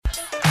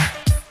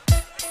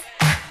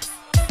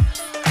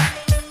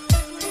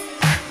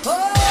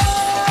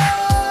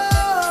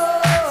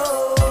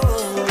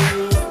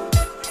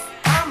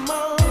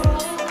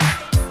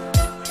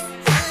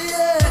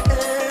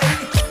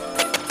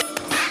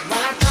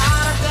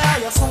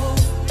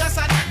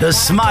The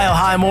Smile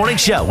High Morning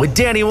Show with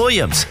Danny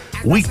Williams.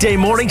 Weekday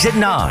mornings at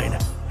 9.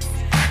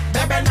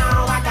 Baby,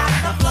 now I got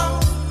the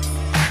flow,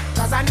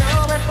 'cause I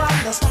know it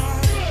from the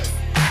start.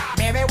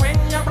 Baby, when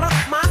you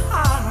broke my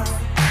heart,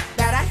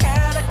 that I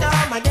had to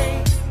come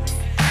again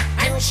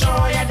and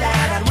show you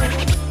that I'd win.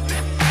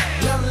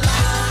 Your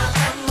love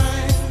to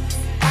mine.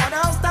 All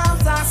those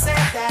times I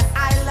said that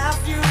I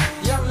loved you.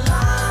 Your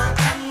love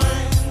to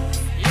mine.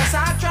 Yes,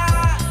 I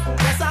tried.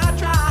 Yes, I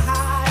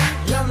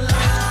tried. Your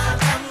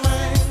love to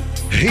mine.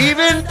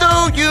 Even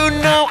though you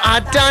know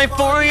I'd die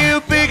for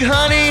you, big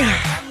honey,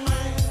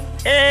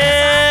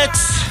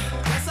 it's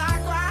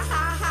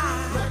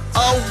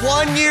a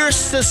 1-year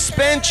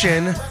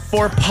suspension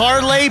for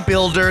parlay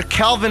builder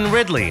Calvin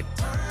Ridley.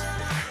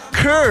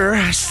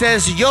 Kerr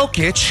says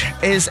Jokic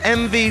is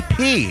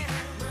MVP.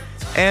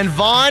 And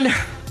Vaughn,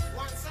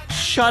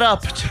 shut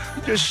up.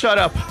 Just shut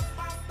up.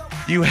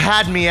 You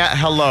had me at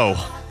hello.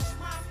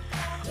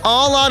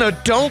 All on a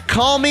Don't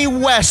Call Me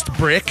West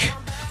Brick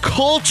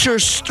Culture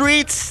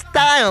Street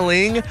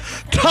Styling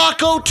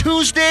Taco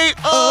Tuesday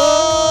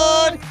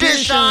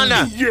edition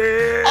of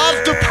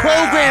the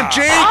program,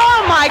 Jake.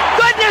 Oh my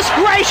goodness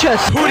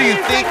gracious! Who do you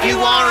think you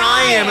are?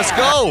 I am. Let's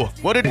go.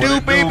 What it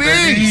do,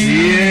 baby?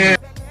 Yeah.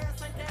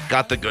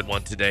 Got the good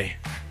one today.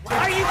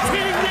 Are you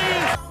kidding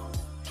me?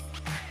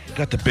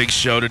 Got the big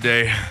show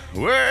today.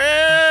 Well,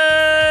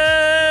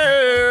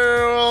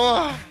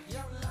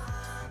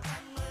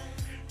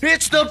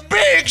 it's the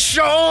big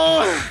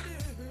show.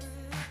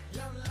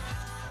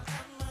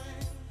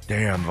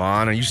 Damn,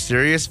 Vaughn. Are you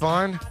serious,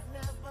 Vaughn?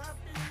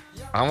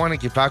 I want to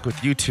get back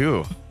with you,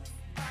 too.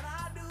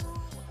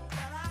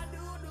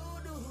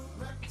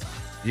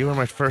 You were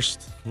my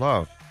first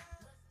love.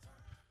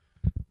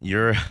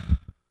 You're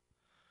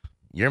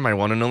my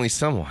one and only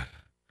someone.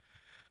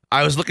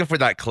 I was looking for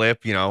that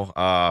clip,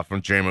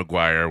 from Jerry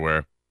Maguire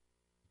where,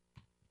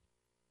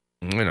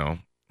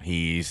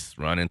 he's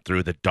running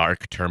through the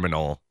dark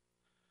terminal.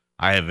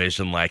 I have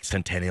vision like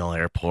Centennial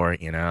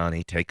Airport, and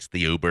he takes the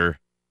Uber to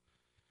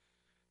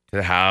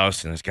the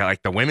house, and it's got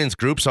like the women's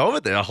groups over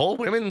there. The whole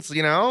women's,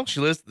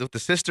 she lives with the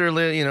sister,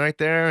 right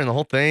there, and the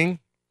whole thing.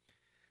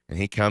 And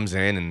he comes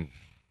in and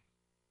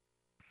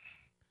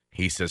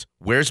he says,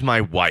 "Where's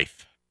my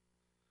wife?"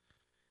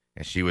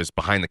 And she was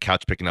behind the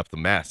couch picking up the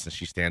mess, and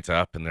she stands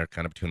up, and they're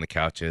kind of between the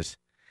couches.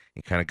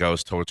 He kind of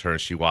goes towards her,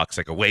 and she walks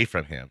like away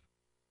from him.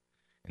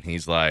 And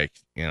he's like,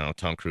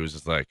 Tom Cruise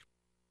is like,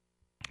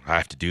 "I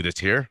have to do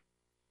this here.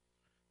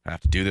 I have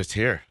to do this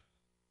here."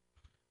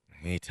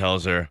 And he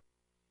tells her,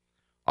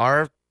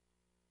 "Our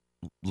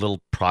little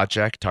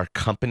project, our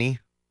company,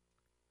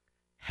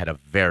 had a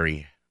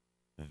very,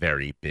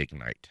 very big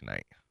night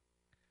tonight.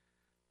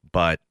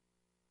 But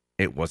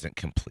it wasn't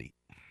complete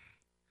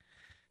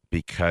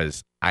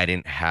because I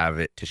didn't have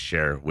it to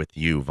share with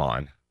you,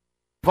 Vaughn."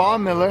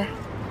 Vaughn Miller.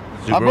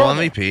 Super Bowl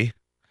MVP.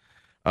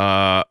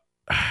 I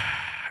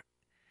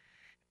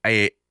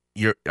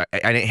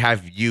didn't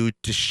have you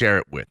to share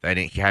it with. I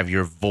didn't have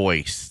your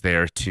voice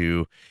there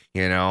to,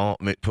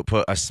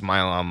 put a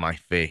smile on my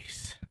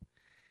face.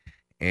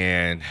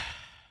 And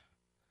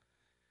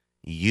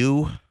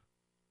you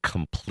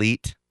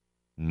complete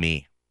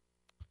me.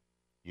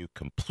 You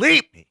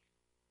complete me.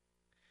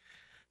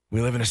 We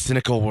live in a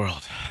cynical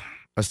world.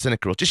 A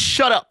cynical world. Just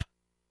shut up.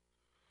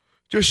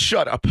 Just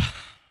shut up.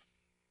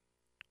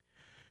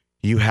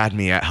 You had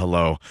me at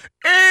hello.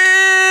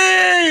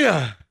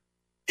 Hey!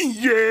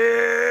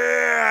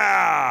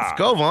 Yeah! Let's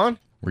go, Vaughn.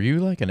 Were you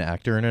like an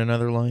actor in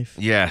another life?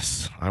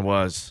 Yes, I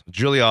was.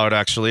 Juilliard,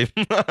 actually.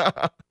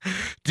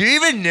 Do you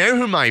even know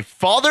who my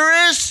father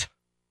is?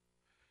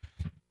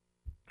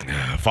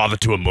 Father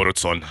to a murdered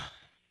son.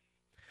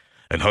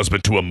 And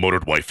husband to a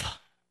murdered wife.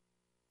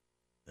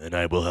 And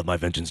I will have my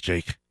vengeance,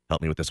 Jake.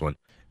 Help me with this one.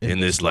 In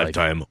this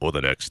lifetime or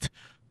the next.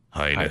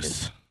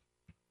 Highness.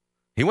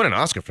 He won an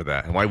Oscar for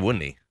that. And why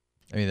wouldn't he?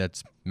 I mean,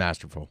 that's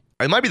masterful.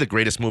 It might be the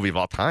greatest movie of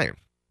all time.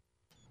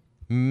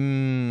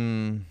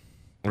 Really?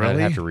 I'd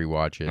have to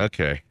rewatch it.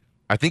 Okay.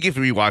 I think if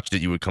you rewatched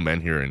it, you would come in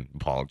here and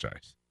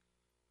apologize.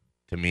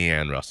 To me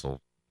and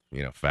Russell.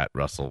 Fat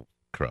Russell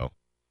Crowe.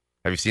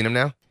 Have you seen him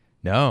now?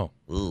 No.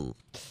 Ooh.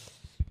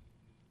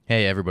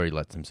 Hey, everybody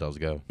lets themselves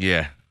go.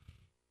 Yeah.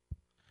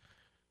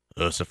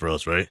 Except for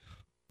us, right?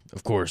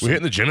 Of course. We're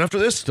hitting the gym after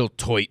this? Still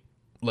toy.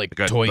 Like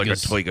a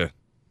toigas. toiga.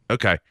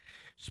 Okay.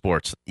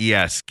 Sports.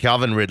 Yes.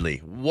 Calvin Ridley.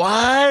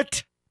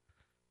 What?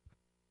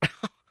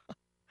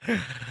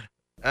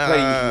 Pay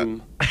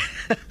him.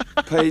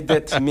 Pay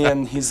that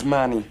man his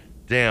money.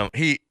 Damn.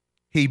 He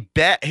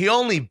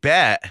only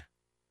bet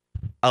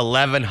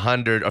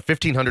 $1,100 or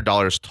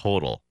 $1,500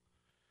 total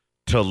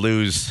to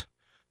lose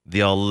the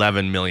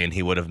 $11 million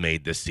he would have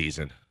made this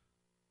season.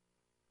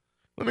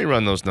 Let me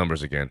run those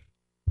numbers again.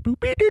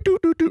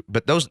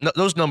 But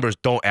those numbers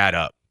don't add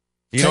up.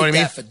 You know what I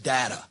mean? Take that for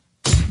data.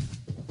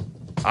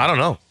 I don't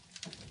know.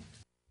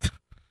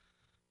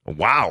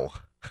 Wow.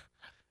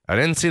 I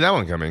didn't see that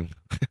one coming.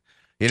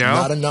 I'm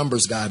not a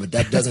numbers guy, but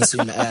that doesn't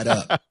seem to add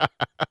up.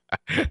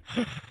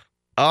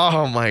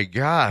 Oh my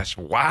gosh.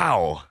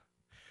 Wow.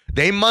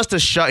 They must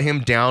have shut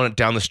him down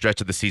the stretch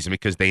of the season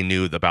because they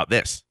knew about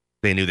this.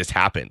 They knew this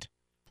happened.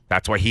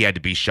 That's why he had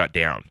to be shut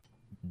down.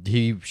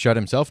 He shut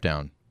himself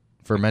down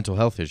for mental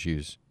health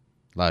issues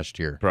last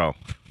year. Bro,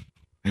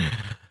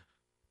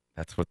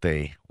 that's what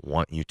they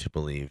want you to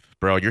believe.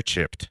 Bro, you're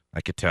chipped.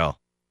 I could tell.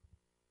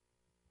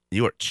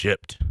 You are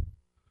chipped.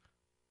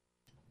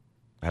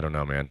 I don't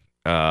know, man.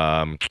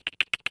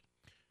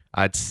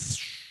 I'd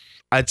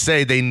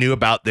say they knew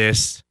about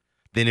this.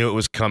 They knew it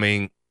was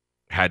coming.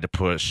 Had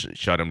to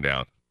shut him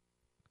down.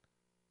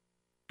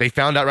 They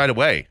found out right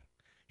away.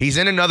 He's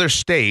in another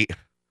state.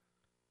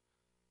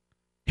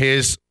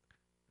 His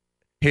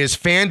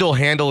FanDuel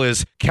handle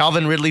is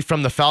Calvin Ridley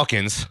from the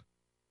Falcons.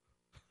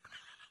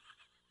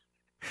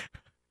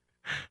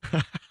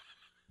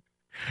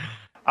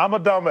 I'm a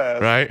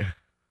dumbass. Right?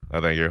 Oh,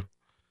 thank you.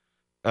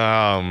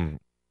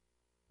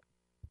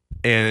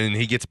 And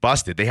he gets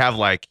busted. They have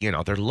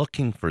they're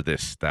looking for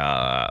this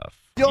stuff.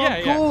 Yo,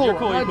 I'm cool. You're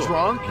cool. I'm not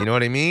drunk. You know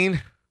what I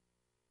mean?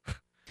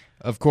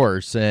 Of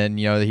course, and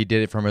he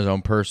did it from his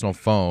own personal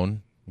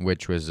phone,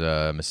 which was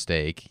a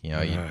mistake.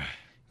 You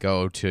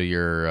go to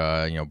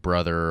your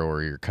brother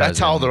or your cousin. That's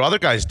how the other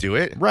guys do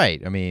it.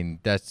 Right. I mean,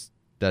 that's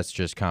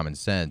just common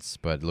sense,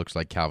 but it looks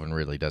like Calvin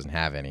Ridley doesn't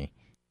have any.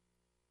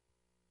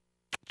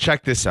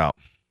 Check this out.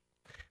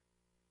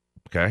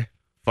 Okay?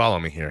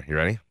 Follow me here. You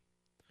ready?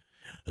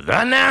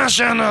 The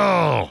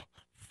National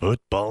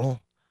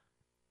Football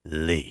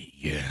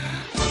League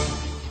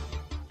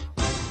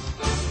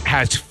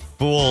has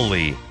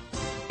fully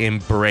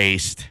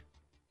embraced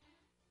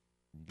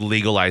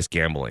legalized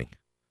gambling.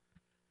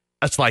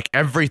 It's like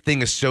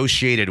everything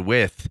associated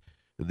with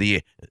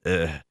the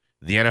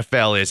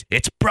NFL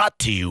it's brought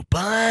to you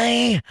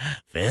by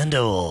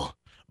FanDuel,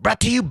 brought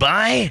to you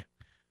by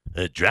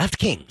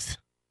DraftKings,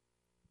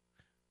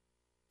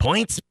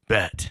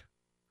 PointsBet,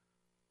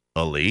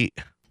 Elite,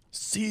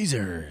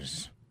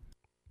 Caesars.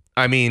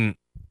 I mean,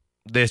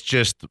 this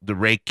just the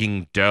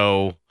raking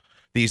dough.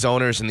 These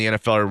owners in the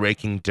NFL are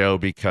raking dough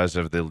because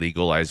of the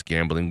legalized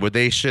gambling.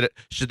 Should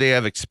they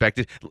have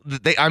expected?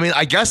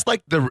 I guess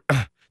the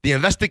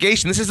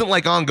investigation. This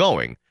isn't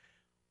ongoing.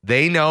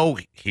 They know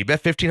he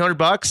bet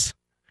 $1,500.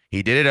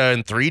 He did it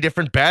in 3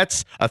 different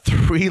bets: a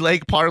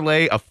 3-leg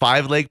parlay, a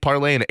 5-leg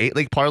parlay, and an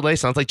 8-leg parlay.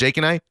 Sounds like Jake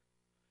and I.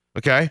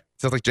 Okay,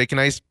 sounds like Jake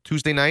and I's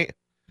Tuesday night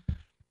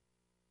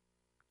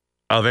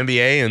of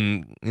NBA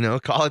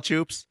and college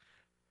hoops.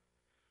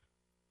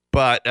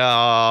 But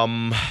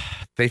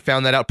they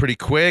found that out pretty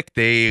quick.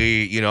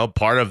 They,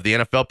 part of the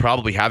NFL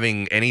probably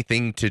having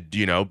anything to,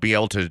 be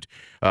able to,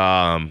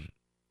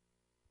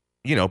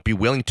 be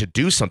willing to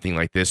do something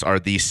like this are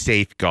these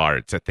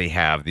safeguards that they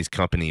have, these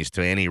companies,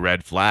 to any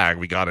red flag,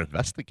 we got to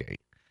investigate,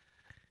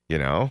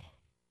 I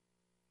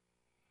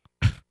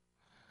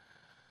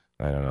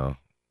don't know.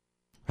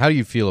 How do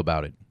you feel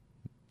about it?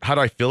 How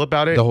do I feel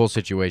about it? The whole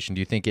situation. Do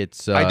you think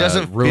it's it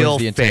doesn't ruins feel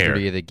the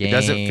integrity fair. of the game? It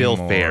doesn't feel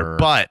fair.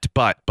 But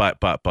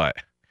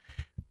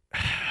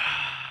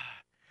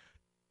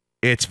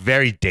it's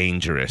very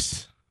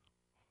dangerous.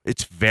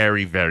 It's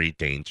very, very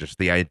dangerous.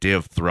 The idea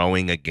of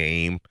throwing a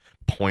game,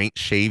 point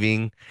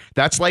shaving,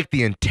 that's like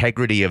the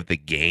integrity of the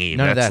game.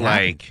 None of that's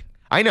that happened.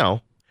 I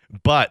know,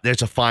 but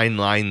there's a fine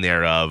line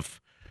there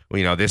of,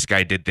 this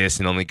guy did this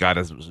and only got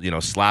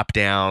a, slap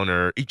down,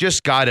 or you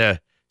just got to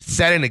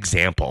set an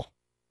example.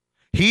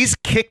 He's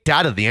kicked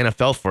out of the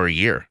NFL for a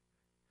year.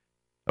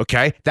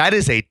 Okay? That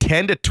is a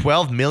 $10 to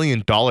 $12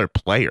 million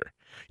player.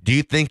 Do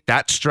you think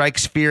that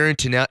strikes fear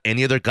into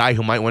any other guy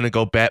who might want to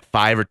go bet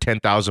 $5,000 or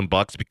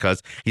 $10,000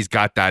 because he's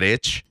got that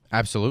itch?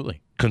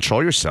 Absolutely.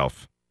 Control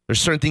yourself. There's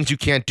certain things you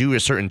can't do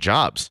at certain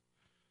jobs.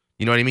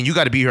 You know what I mean? You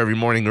got to be here every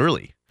morning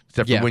early,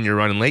 except for when you're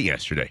running late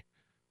yesterday.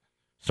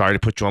 Sorry to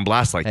put you on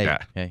blast like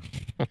that. Hey,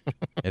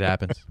 it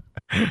happens.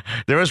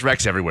 There was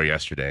wrecks everywhere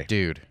yesterday.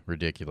 Dude,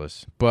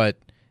 ridiculous. But,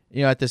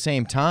 at the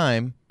same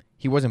time,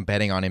 he wasn't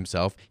betting on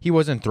himself. He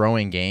wasn't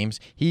throwing games.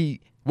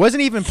 He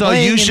wasn't even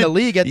playing in the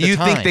league at the time. You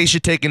think they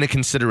should take into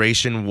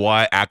consideration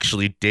what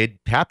actually did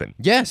happen?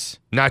 Yes.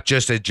 Not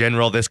just a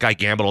general, this guy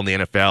gambled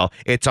in the NFL.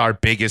 It's our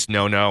biggest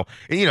no-no.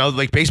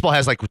 Baseball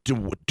has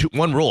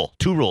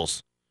two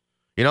rules.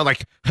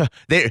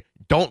 They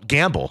don't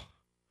gamble.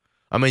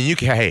 I mean, you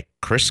can, hey,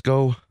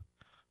 Crisco,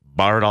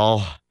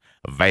 Bardol,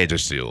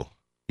 Vagisil,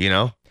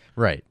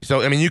 Right.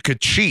 So, I mean, you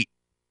could cheat.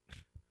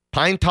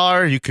 Pine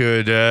tar, you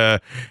could,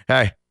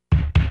 hey,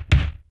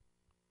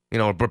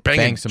 we're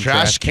banging some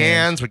trash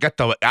cans. We got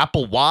the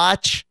Apple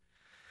Watch.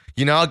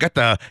 Got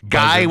the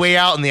guy way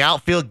out in the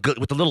outfield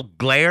with the little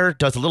glare,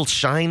 does the little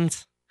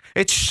shines.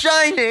 It's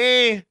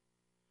shiny.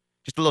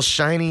 Just a little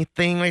shiny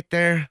thing right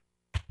there.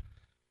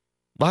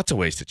 Lots of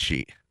ways to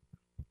cheat.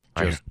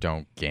 Just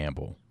don't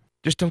gamble.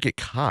 Just don't get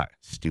caught,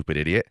 stupid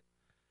idiot.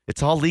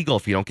 It's all legal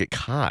if you don't get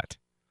caught.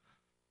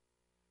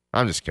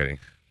 I'm just kidding,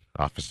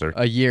 officer.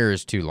 A year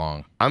is too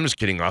long. I'm just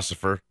kidding,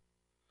 officer.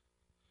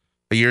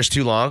 A year's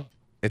too long?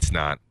 It's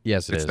not.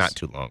 Yes, it's not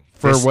too long.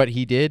 For what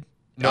he did?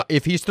 No.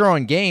 If he's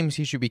throwing games,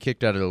 he should be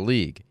kicked out of the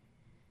league.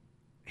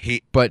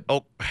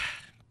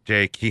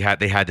 Jake, they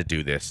had to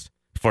do this.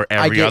 for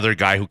every other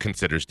guy who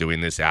considers doing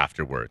this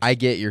afterwards. I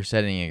get you're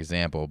setting an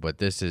example, but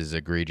this is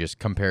egregious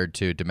compared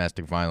to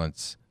domestic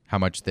violence. How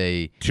much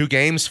they... 2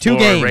 games for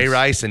Ray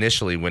Rice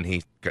initially when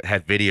he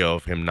had video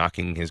of him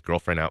knocking his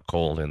girlfriend out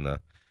cold in the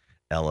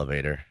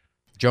elevator.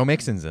 Joe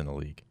Mixon's in the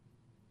league.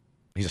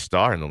 He's a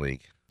star in the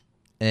league.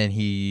 And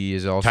he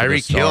is also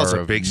Tyreek Hill's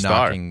a big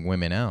star. Knocking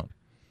women out.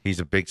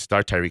 He's a big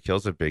star. Tyreek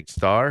Hill's a big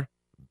star.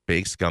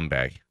 Big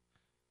scumbag.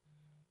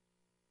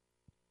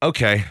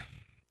 Okay.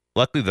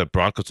 Luckily, the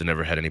Broncos have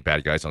never had any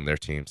bad guys on their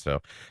team.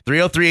 So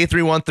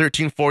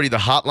 303-831-1340, the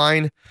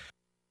hotline.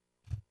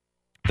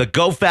 The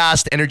Go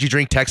Fast Energy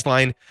Drink text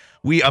line.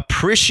 We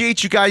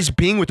appreciate you guys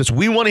being with us.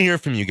 We want to hear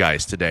from you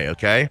guys today,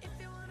 okay?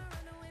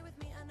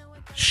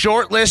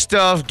 Short list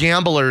of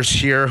gamblers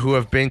here who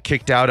have been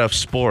kicked out of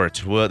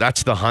sport. Well,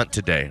 that's the hunt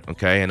today,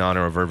 okay, in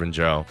honor of Irvin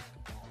Joe.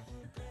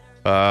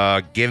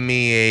 Give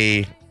me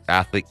a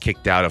athlete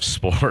kicked out of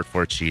sport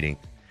for cheating.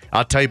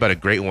 I'll tell you about a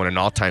great one, an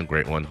all-time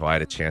great one who I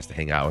had a chance to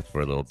hang out with for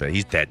a little bit.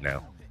 He's dead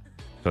now,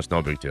 so it's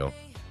no big deal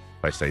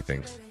if I say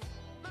things.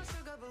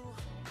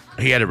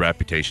 He had a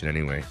reputation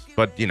anyway,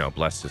 but,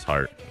 bless his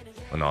heart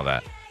and all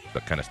that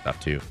kind of stuff,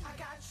 too.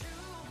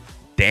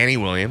 Danny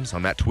Williams,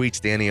 on that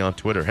tweets Danny on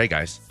Twitter. Hey,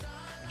 guys.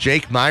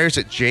 Jake Myers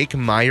at Jake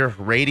Meyer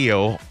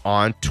Radio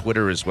on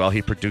Twitter as well.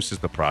 He produces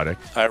the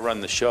product. I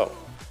run the show.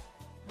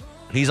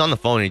 He's on the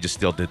phone and he just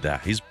still did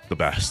that. He's the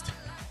best.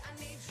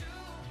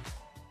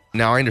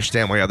 Now I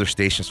understand why other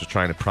stations are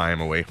trying to pry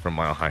him away from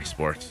Mile High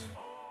Sports.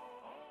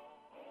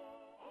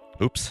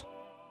 Oops.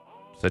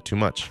 Said too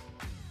much.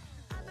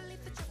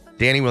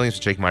 Danny Williams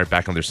and Jake Meyer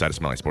back on their side of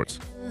Smiley Sports.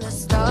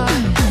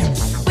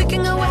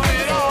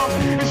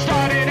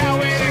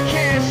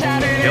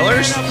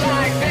 Killers?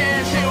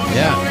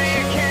 Yeah.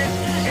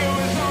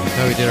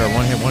 So we did our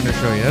one-hit wonder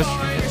show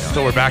yesterday.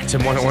 So we're back to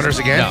one-hit wonders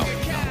again? No.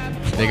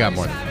 They got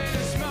more than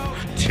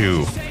that.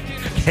 2.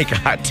 They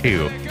got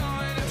 2.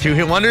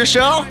 2-hit wonder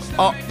show?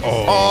 Oh.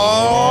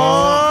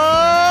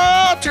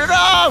 Turn it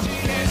off!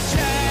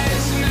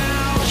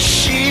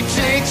 She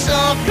takes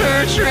off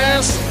her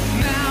dress.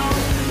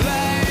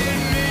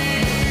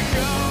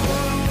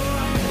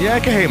 Yeah, I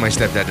can hate my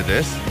stepdad to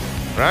this,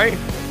 right?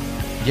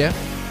 Yeah.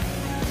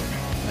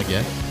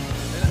 Again.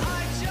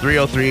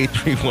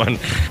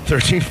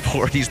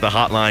 303-831-1340 is the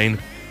hotline.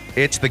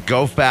 It's the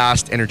Go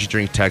Fast Energy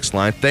Drink text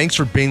line. Thanks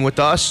for being with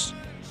us.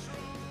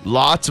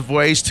 Lots of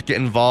ways to get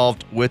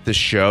involved with the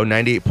show.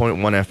 98.1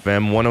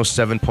 FM,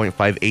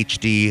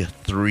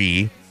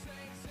 107.5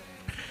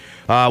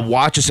 HD3.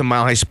 Watch us at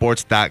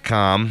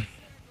milehighsports.com.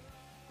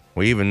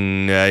 You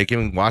can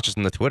even watch us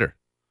on the Twitter.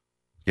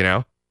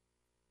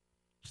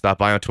 Stop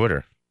by on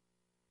Twitter.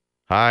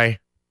 Hi.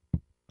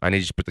 I need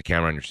you to put the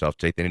camera on yourself,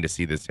 Jake. They need to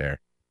see this hair.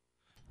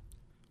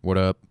 What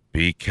up?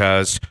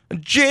 Because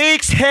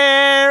Jake's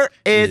hair,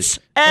 it's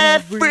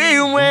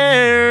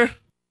everywhere.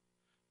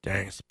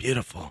 Dang, it's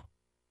beautiful.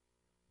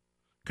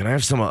 Can I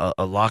have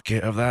a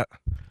locket of that?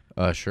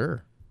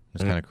 Sure.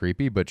 It's kind of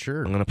creepy, but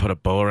sure. I'm going to put a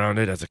bow around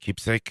it as a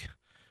keepsake.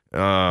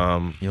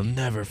 You'll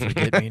never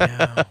forget me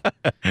now.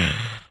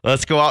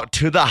 Let's go out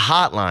to the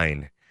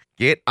hotline.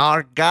 Get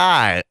our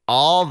guy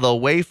all the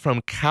way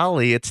from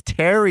Cali. It's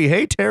Terry.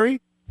 Hey, Terry.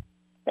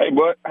 Hey,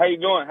 bud. How you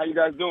doing? How you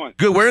guys doing?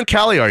 Good. Where in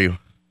Cali are you?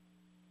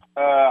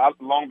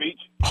 Long Beach.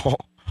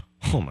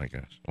 Oh my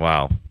gosh.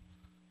 Wow.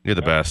 You're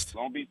the best.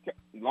 Long Beach,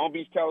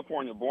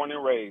 California, born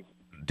and raised.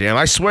 Damn,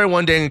 I swear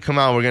one day when you come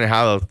out, we're going to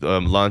have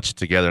lunch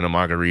together and a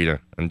margarita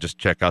and just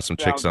check out some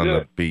chicks on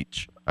the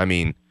beach. I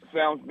mean,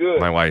 sounds good.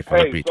 My wife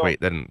on the beach. Wait,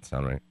 that didn't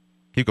sound right.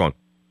 Keep going.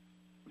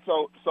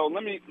 So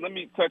let me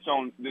touch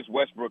on this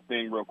Westbrook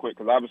thing real quick,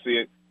 because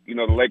obviously,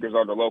 the Lakers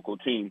are the local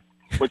team.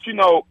 But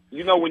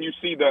when you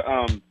see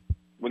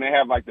when they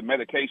have like the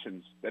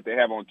medications that they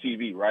have on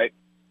TV, right?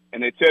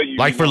 And they tell you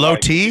for low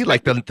T,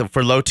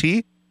 for low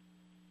T.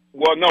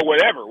 Well, no,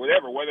 whatever,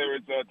 whether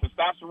it's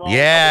testosterone.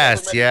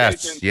 Yes.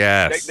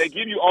 They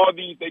give you all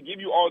these. They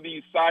give you all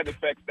these side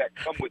effects that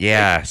come with.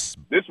 Yes.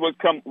 This would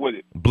come with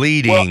it.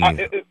 Bleeding. Well,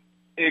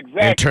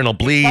 exactly. Internal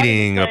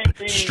bleeding.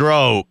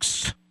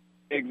 Strokes.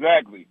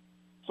 Exactly.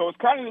 So it's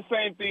kind of the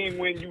same thing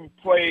when you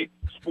play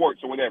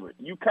sports or whatever.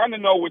 You kind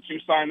of know what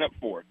you sign up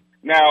for.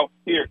 Now,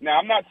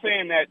 I'm not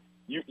saying that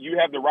you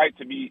have the right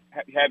to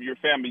have your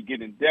family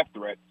getting death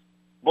threats,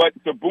 but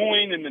the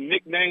booing and the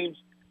nicknames,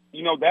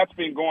 that's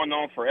been going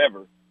on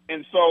forever.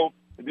 And so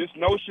this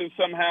notion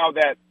somehow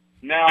that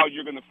now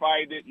you're going to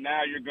fight it,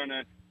 now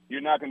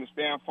you're not going to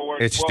stand for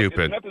it. It's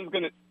stupid.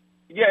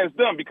 It's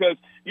dumb, because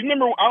you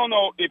remember, I don't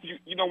know if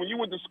when you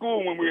went to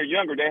school when we were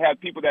younger, they had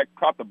people that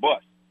caught the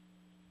bus.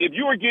 If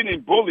you were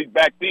getting bullied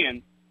back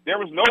then, there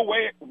was no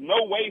way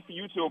for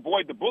you to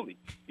avoid the bully.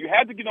 You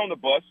had to get on the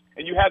bus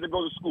and you had to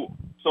go to school.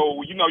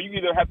 So, you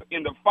either have to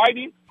end up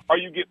fighting or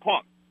you get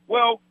punked.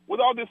 Well, with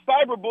all this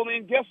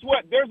cyberbullying, guess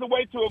what? There's a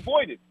way to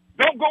avoid it.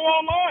 Don't go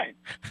online.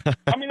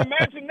 I mean,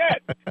 imagine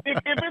that. If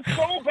it's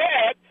so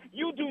bad,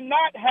 you do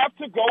not have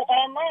to go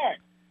online.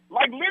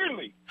 Like,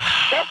 literally.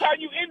 That's how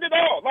you end it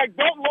all. Like,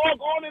 don't log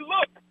on and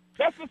look.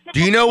 That's the simple.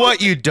 Do you know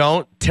what you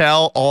don't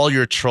tell all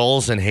your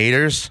trolls and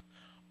haters?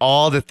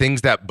 all the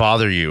things that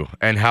bother you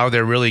and how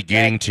they're really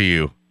getting to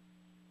you.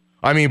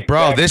 I mean,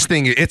 bro, this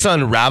thing, it's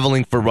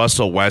unraveling for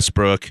Russell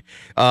Westbrook.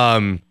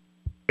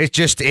 It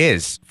just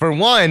is. For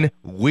one,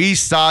 we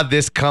saw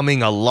this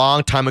coming a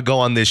long time ago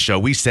on this show.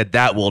 We said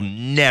that will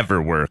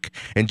never work.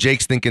 And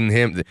Jake's thinking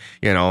him,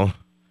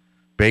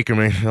 Baker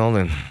Mayfield.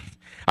 And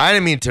I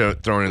didn't mean to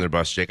throw it in their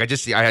bus, Jake. I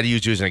had to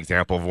use you as an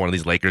example of one of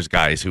these Lakers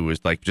guys who was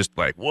just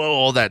like, whoa,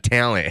 all that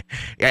talent.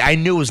 I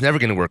knew it was never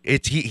going to work.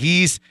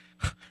 He's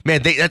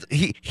not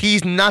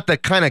the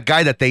kind of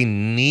guy that they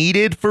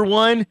needed, for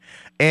one,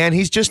 and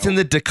he's just in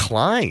the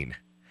decline.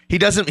 He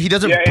doesn't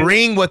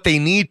bring what they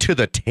need to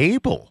the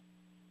table.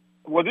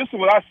 Well, this is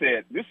what I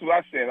said.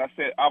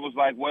 I was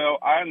like, well,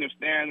 I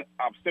understand.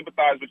 I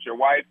sympathize with your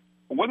wife.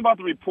 But what about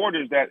the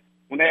reporters that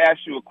when they ask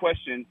you a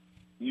question,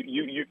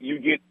 you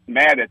get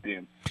mad at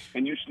them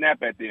and you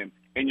snap at them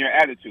and your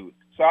attitude.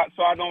 So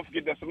I don't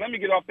forget that. So let me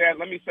get off that.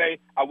 Let me say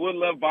I would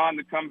love Von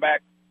to come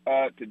back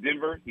to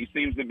Denver. He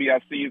seems to be. I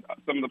see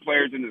some of the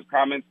players in his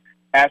comments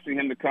asking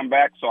him to come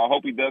back. So I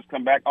hope he does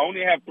come back. I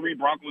only have 3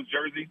 Broncos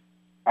jerseys.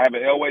 I have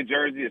an Elway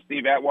jersey, a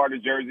Steve Atwater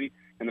jersey,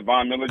 and a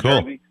Von Miller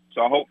jersey.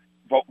 So I hope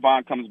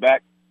Von comes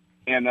back.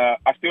 And I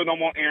still don't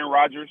want Aaron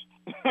Rodgers.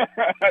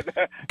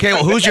 Okay,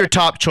 well, who's your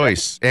top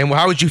choice? And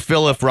how would you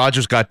feel if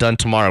Rodgers got done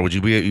tomorrow? Would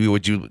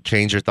you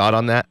change your thought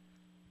on that?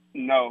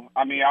 No.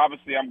 I mean,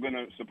 obviously I'm going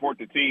to support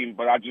the team,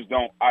 but I just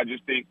don't. I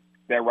just think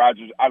that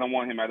Rodgers, I don't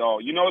want him at all.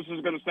 You know, this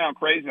is going to sound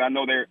crazy. I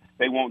know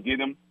they won't get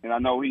him, and I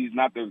know he's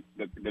not the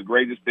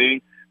greatest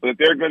thing. But if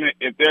they're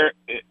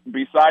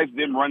besides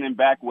them running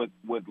back with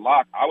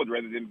Locke, I would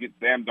rather them get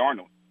Sam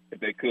Darnold if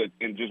they could,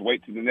 and just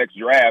wait to the next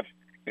draft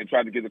and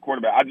try to get the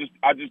quarterback. I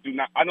just do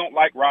not. I don't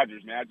like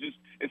Rodgers, man.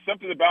 It's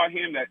something about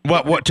him that.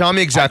 What? Tell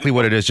me exactly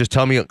what it is. Just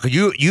tell me.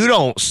 You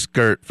don't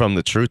skirt from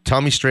the truth.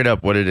 Tell me straight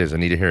up what it is. I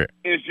need to hear it.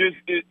 It's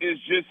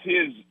just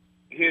his.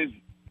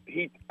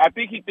 I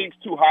think he thinks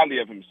too highly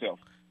of himself.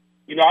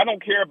 You know, I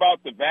don't care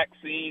about the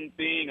vaccine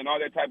thing and all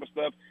that type of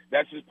stuff.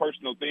 That's his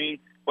personal thing.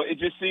 But it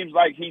just seems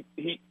like he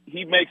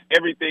makes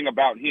everything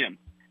about him.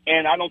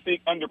 And I don't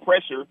think under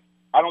pressure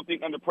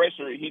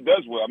he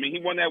does well. I mean, he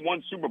won that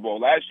one Super Bowl.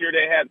 Last year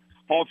they had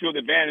home field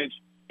advantage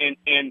and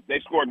they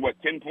scored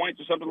 10 points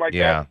or something like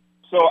that.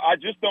 So I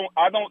just don't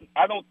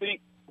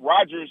think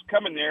Rodgers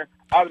coming there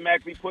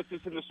automatically puts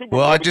us in the Super Bowl.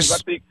 Well, I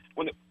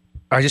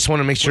just want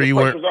to make sure you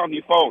weren't.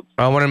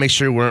 I want to make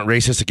sure you weren't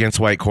racist against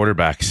white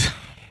quarterbacks.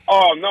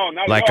 Oh no,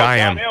 not like at all. I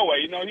am. John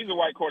Elway, you know he's a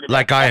white quarterback.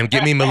 Like I am.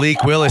 Get me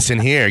Malik Willis in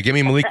here. Get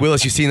me Malik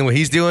Willis. You seen what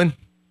he's doing?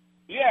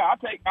 Yeah, I'll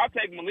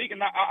take Malik,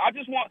 and I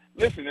just want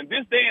listen. In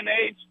this day and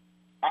age,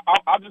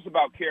 I'm just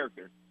about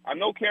character. I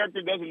know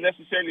character doesn't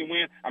necessarily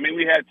win. I mean,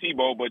 we had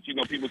Tebow, but you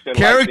know people said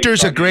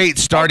character's a great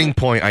starting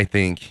point. I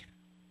think.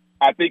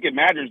 I think it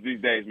matters these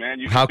days, man.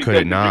 How could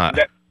it not?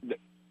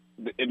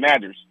 It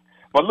matters.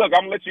 But look,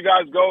 I'm gonna let you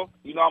guys go.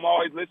 You know, I'm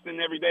always listening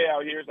every day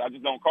out here. So I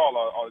just don't call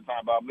all the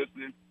time, but I'm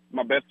listening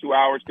my best 2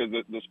 hours because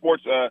the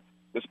sports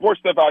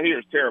stuff out here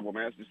is terrible,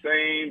 man. It's the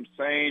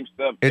same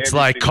stuff. It's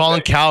like Colin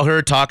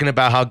Cowherd talking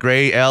about how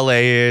great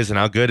LA is and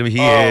how good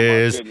he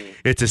is.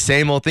 It's the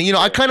same old thing. You know,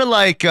 I kind of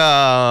like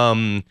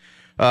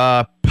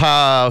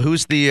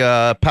who's the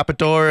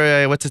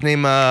Papador? What's his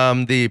name?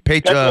 The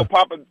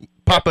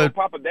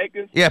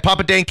Papadakis. Yeah,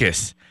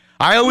 Papadakis.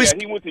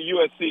 He went to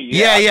USC.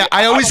 Yeah.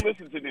 I always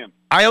listen to them.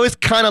 I always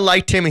kind of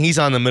liked him, and he's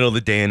on the middle of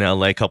the day in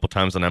LA a couple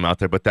times when I'm out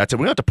there. But that's it.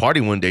 We have to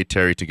party one day,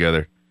 Terry,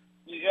 together.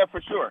 Yeah,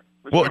 for sure.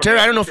 Terry,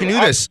 I don't know if you knew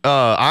this.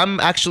 I'm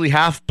actually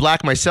half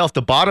black myself,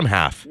 the bottom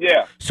half.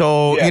 Yeah.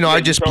 So,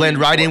 I just blend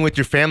right in with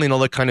your family and all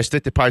that kind of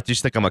stuff. They probably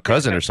just think I'm a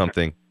cousin or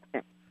something.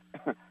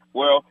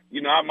 Well,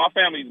 my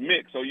family's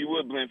mixed, so you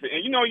would blend.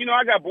 And,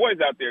 I got boys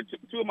out there.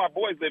 Two of my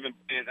boys live in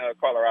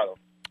Colorado.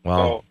 Wow.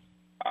 So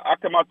I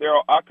come out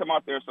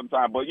there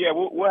sometime. But, yeah,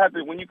 we'll have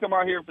to – when you come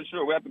out here, for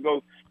sure, we have to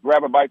go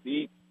grab a bite to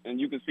eat, and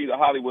you can see the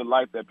Hollywood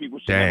life that people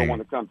should never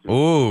want to come to.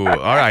 Ooh,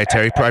 all right,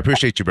 Terry. I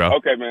appreciate you, bro.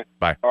 Okay, man.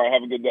 Bye. All right,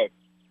 have a good day.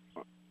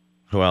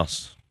 Who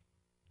else?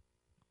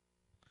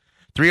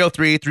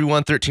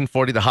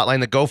 303-331-1340, the hotline,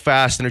 the Go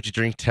Fast Energy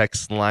Drink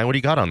text line. What do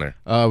you got on there?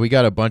 We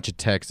got a bunch of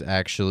texts,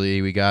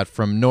 actually. We got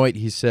from Noit.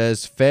 He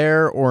says,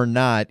 fair or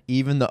not,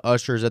 even the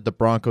ushers at the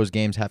Broncos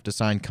games have to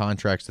sign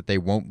contracts that they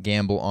won't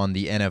gamble on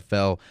the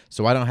NFL,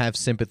 so I don't have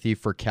sympathy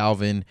for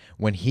Calvin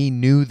when he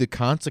knew the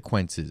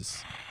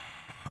consequences.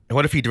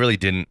 What if he really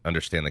didn't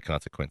understand the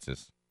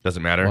consequences?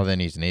 Doesn't matter? Well, then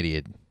he's an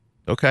idiot.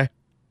 Okay.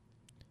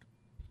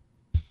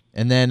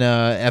 And then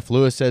F.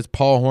 Lewis says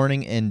Paul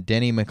Hornung and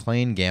Denny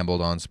McClain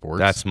gambled on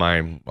sports.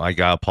 I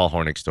got a Paul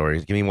Hornung story.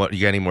 Give me what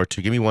you got any more?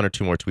 Give me one or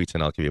two more tweets,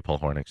 and I'll give you a Paul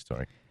Hornung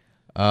story.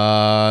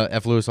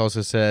 F. Lewis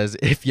also says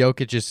if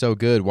Jokic is so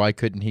good, why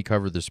couldn't he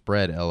cover the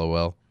spread?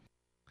 LOL.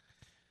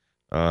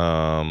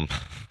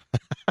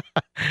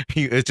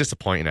 It's just a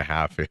point and a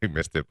half. He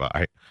missed it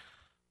by,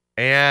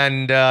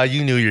 and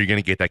you knew you were going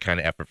to get that kind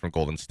of effort from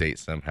Golden State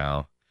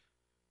somehow.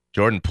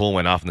 Jordan Poole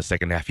went off in the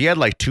second half. He had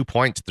like 2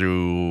 points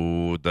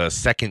through the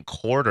second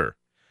quarter.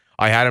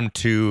 I had him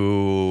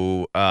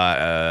to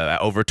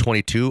over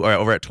 22 or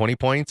over at 20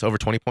 points, over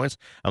 20 points.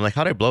 I'm like,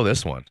 how did I blow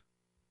this one?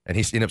 And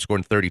he ended up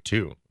scoring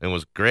 32. It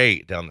was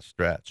great down the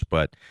stretch.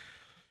 But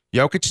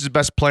Jokic is the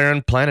best player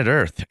on planet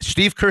Earth.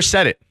 Steve Kerr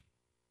said it.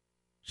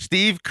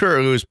 Steve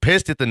Kerr, who's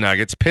pissed at the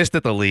Nuggets, pissed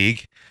at the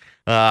league,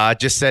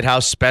 just said how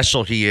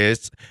special he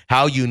is,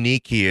 how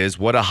unique he is,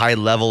 what a high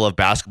level of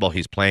basketball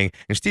he's playing.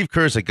 And Steve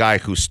Kerr is a guy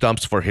who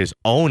stumps for his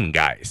own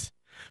guys.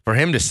 For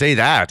him to say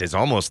that is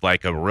almost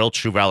like a real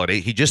true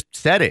validation. He just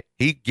said it.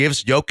 He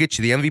gives Jokic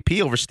the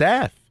MVP over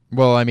Steph.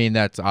 Well, I mean,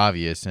 that's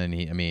obvious.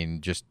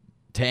 And just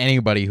to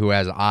anybody who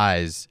has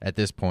eyes at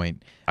this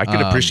point. I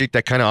can appreciate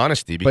that kind of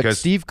honesty because but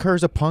Steve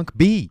Kerr's a punk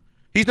B.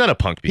 He's not a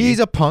punk B. He's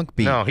a punk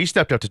B. No, he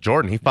stepped up to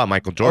Jordan. He fought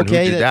Michael Jordan.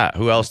 Who did that?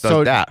 Who else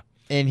does that?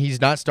 And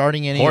he's not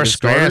starting any Horace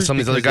of the starters. Grant, some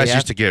of these other guys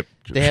used to get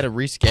they had to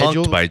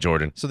reschedule punked by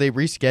Jordan. So they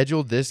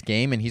rescheduled this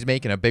game, and he's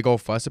making a big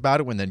old fuss about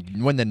it when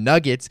the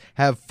Nuggets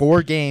have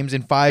 4 games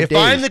in 5 days.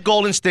 If I'm the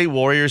Golden State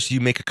Warriors,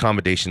 you make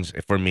accommodations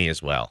for me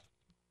as well.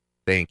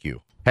 Thank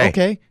you. Hey,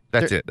 okay.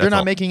 That's it. They're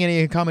not making any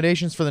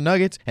accommodations for the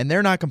Nuggets, and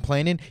they're not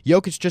complaining.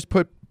 Jokic just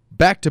put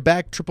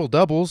back-to-back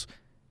triple-doubles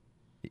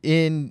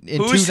in 2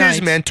 nights. Who's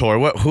his mentor?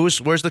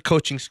 Where's the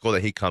coaching school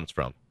that he comes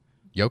from?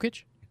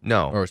 Jokic?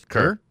 No. Or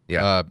Kerr?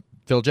 Yeah.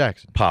 Phil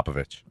Jackson.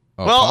 Popovich.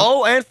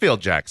 Pop? And Phil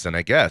Jackson,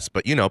 I guess.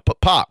 But,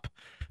 Pop.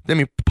 I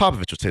mean,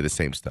 Popovich would say the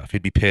same stuff.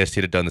 He'd be pissed.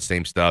 He'd have done the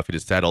same stuff. He'd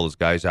have sat all those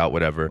guys out,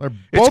 whatever.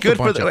 It's good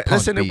for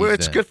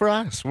it's good for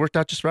us. Worked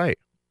out just right.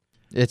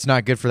 It's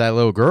not good for that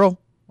little girl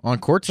on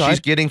courtside.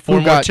 She's getting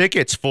 4 more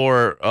tickets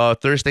for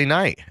Thursday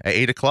night at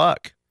 8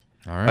 o'clock.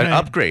 All right. An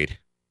upgrade.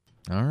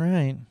 All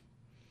right.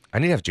 I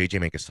need to have JJ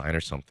make a sign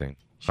or something.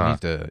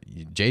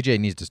 JJ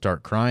needs to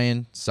start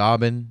crying,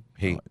 sobbing,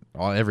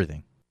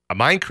 everything.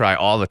 Mine cry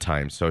all the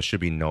time, so it should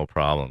be no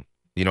problem.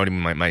 You know what I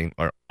mean? Mine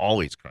are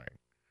always crying.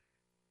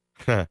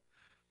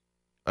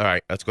 All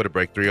right, let's go to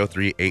break.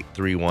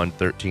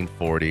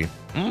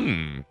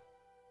 303-831-1340.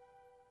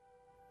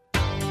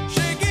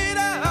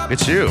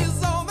 It's you.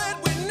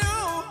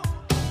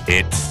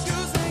 It's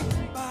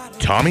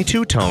Tommy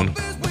Two-Tone,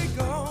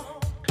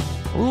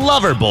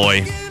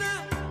 Loverboy,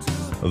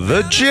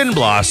 the Gin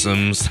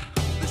Blossoms,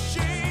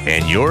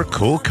 and your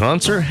cool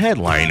concert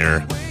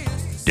headliner,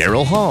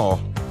 Daryl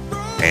Hall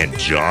and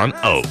John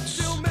Oates.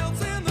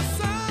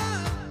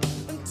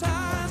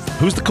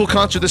 Who's the cool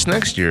concert this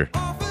next year? Who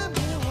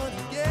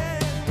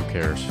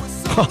cares?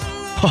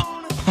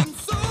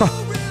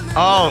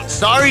 Oh,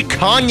 sorry,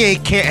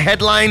 Kanye can't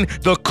headline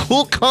the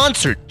cool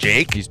concert,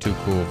 Jake. He's too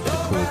cool for the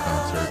cool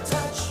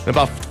concert. In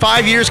about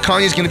 5 years,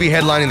 Kanye's going to be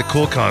headlining the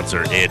cool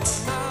concert.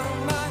 It's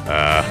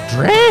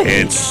Drake.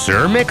 It's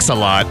Sir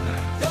Mix-a-Lot.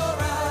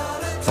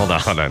 Hold on.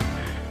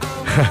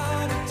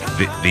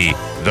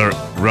 The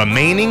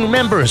remaining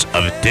members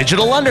of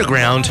Digital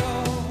Underground.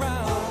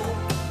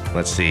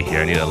 Let's see here.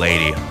 I need a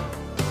lady.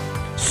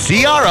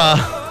 Ciara.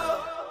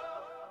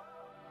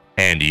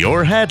 And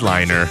your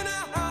headliner.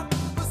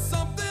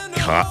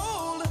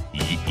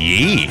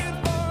 Yee.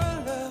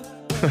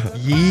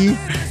 Yee.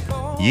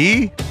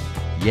 Yee.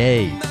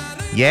 Yay.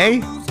 Yay.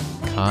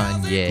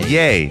 Kanye.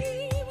 Yay.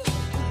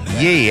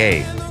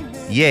 Yay.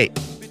 Yay.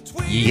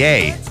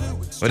 Yay.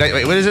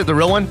 Wait, what is it? The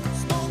real one?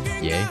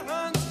 Yay.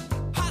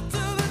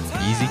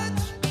 Easy.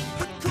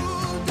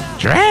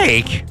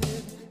 Drake.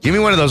 Give me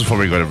one of those before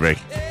we go to break.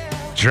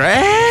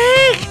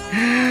 Drake.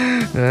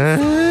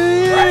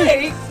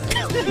 Drake.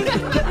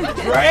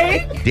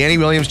 Drake. Danny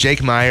Williams,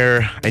 Jake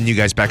Meyer, and you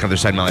guys back on the other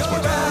side. Molly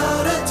Sports.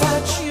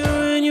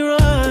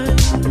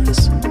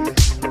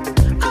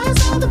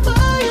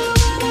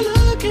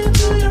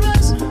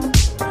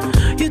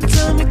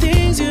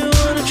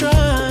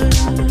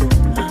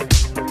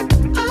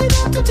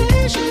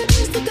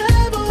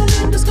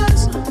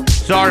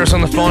 Sorry, I was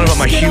on the phone about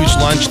my huge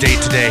lunch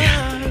date today.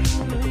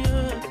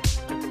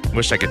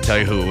 Wish I could tell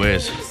you who it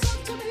is.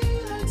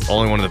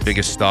 Only one of the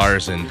biggest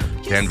stars in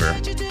Denver.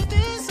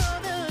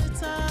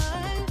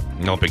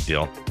 No big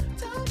deal.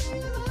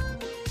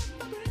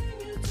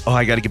 Oh,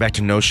 I got to get back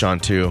to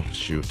Noshawn too.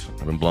 Shoot,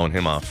 I've been blowing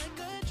him off.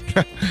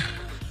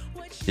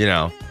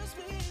 Yeah,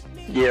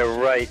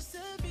 right.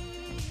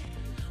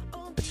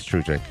 It's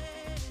true, Jake.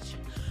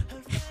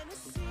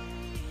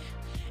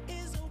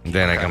 And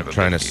then I'm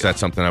trying to set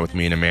something up with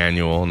me and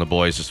Emmanuel and the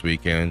boys this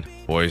weekend.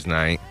 Boys'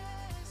 night.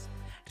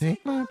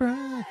 Take my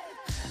breath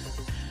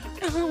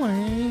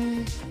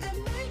away.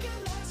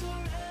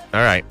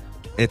 All right.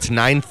 It's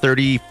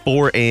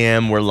 9:34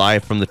 a.m. We're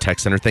live from the Tech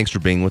Center. Thanks for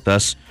being with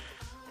us.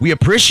 We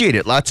appreciate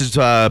it. Lots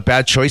of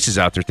bad choices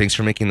out there. Thanks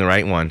for making the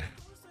right one.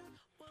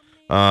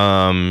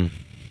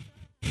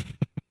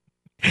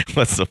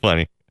 What's so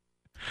funny?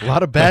 A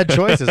lot of bad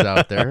choices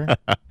out there.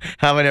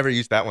 Have I never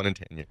used that one in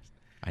 10 years?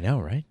 I know,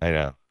 right? I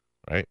know,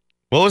 right?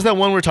 What was that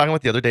one we were talking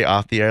about the other day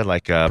off the air?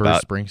 Like Bruce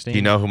about Springsteen? Do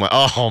you know who my?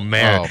 Oh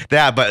man,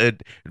 that.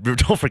 But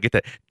don't forget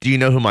that. Do you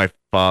know who my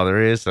father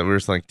is? So we were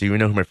just like, do you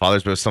know who my father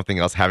is? But it was something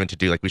else having to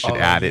do. Like we should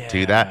add it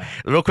to that.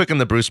 Real quick on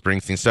the Bruce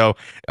Springsteen. So,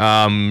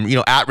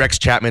 at Rex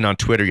Chapman on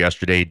Twitter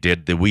yesterday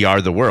did the "We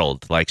Are the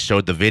World"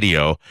 showed the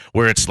video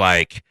where it's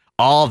like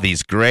all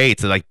these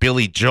greats, like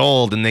Billy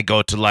Joel, and they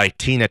go to like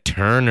Tina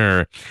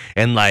Turner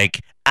and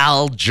like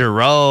Al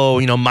Jarreau.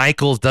 You know,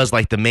 Michaels does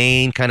like the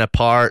main kind of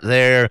part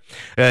there.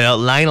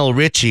 Lionel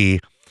Richie.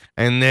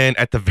 And then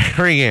at the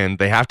very end,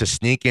 they have to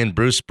sneak in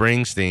Bruce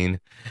Springsteen.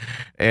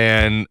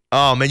 And,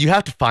 oh, man, you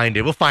have to find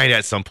it. We'll find it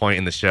at some point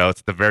in the show.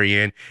 It's at the very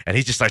end. And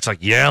he just starts,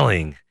 like,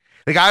 yelling.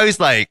 Like,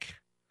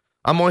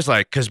 I'm always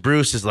like, because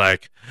Bruce is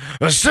like,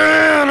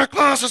 Santa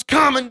Claus is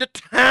coming to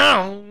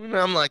town. And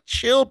I'm like,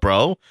 chill,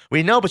 bro.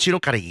 We know, but you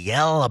don't got to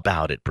yell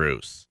about it,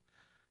 Bruce.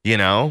 You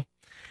know?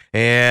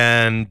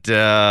 And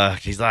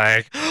he's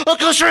like,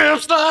 Uncle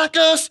Shrimp's like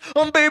us.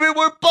 Baby,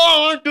 we're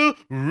born to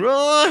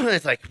run. And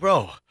it's like,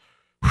 bro.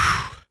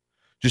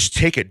 Just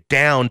take it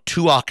down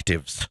 2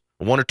 octaves,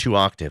 1 or 2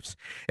 octaves.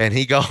 And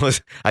he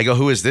goes, I go,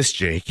 who is this,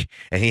 Jake?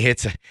 And he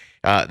hits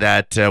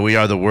that We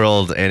Are the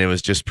World, and it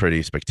was just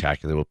pretty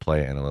spectacular. We'll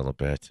play it in a little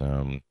bit.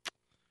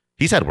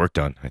 He's had work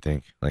done, I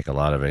think. Like a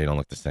lot of it. He don't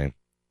look the same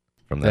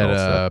from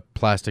that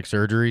plastic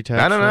surgery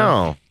type. I don't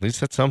know. He's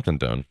had something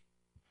done.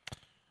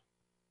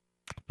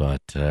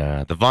 But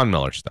the Von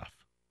Miller stuff.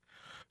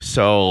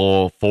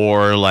 So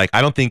for like,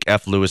 I don't think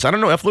F. Lewis, I don't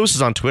know, F. Lewis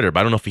is on Twitter,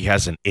 but I don't know if he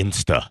has an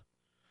Insta.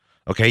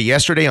 Okay,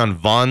 yesterday on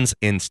Von's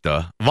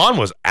Insta, Von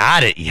was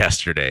at it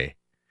yesterday.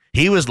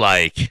 He was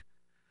like,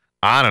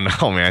 I don't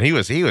know, man. He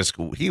was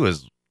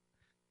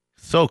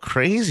so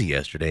crazy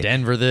yesterday.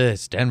 Denver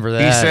this, Denver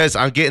that. He says,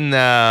 I'm getting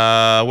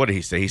what did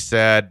he say? He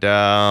said,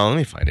 let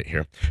me find it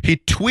here. He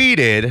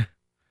tweeted,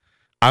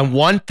 I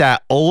want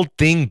that old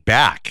thing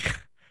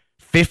back,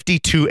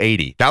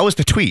 5280. That was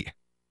the tweet.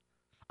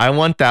 I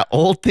want that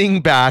old thing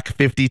back,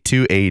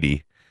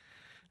 5280.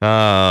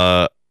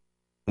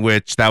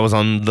 Which that was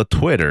on the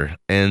Twitter.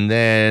 And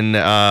then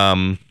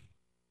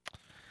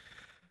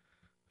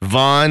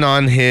Vaughn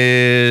on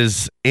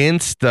his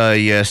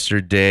Insta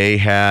yesterday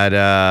had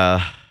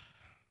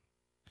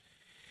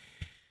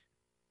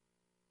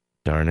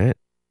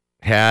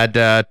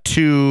had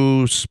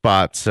 2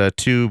 spots,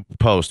 2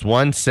 posts.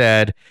 One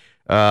said,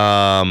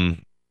 I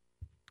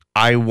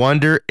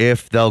wonder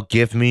if they'll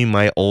give me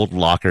my old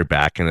locker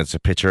back, and it's a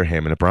picture of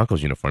him in a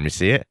Broncos uniform. You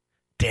see it?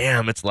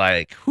 Damn, it's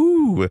like,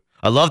 whoo.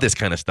 I love this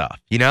kind of stuff,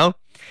 you know?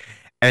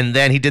 And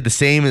then he did the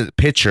same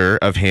picture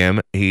of him.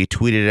 He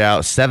tweeted it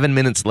out 7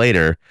 minutes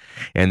later,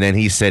 and then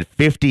he said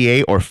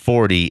 58 or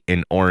 40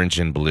 in orange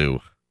and blue.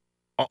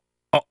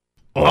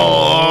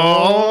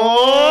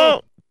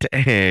 Oh,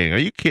 dang. Are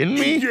you kidding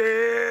me?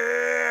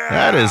 Yeah.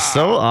 That is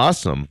so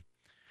awesome.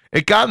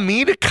 It got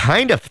me to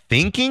kind of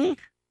thinking,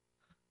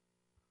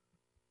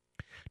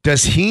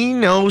 does he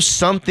know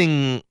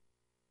something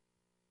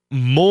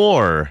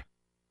more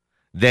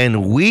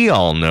than we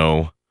all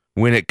know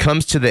when it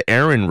comes to the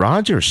Aaron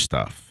Rodgers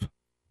stuff?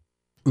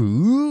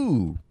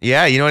 Ooh.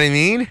 Yeah, you know what I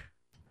mean?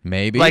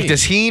 Maybe. Like,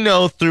 does he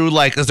know through,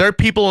 like, is there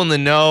people in the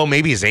know,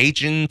 maybe his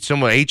agent,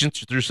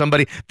 agents through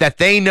somebody, that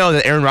they know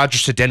that Aaron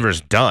Rodgers to Denver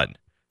is done?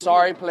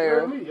 Sorry,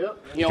 player.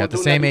 You got the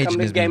same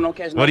agent as me.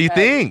 What do you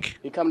think?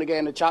 You come to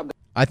game to chop.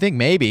 I think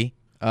maybe.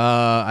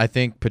 I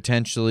think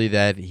potentially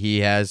that he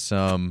has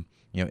some,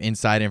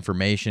 inside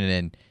information,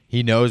 and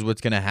he knows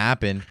what's going to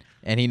happen,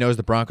 and he knows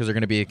the Broncos are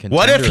going to be a contender.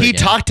 What if he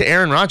again. talked to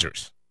Aaron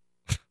Rodgers?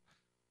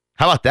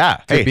 How about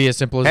that? Could be as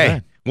simple as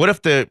that. What if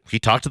he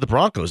talked to the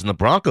Broncos and the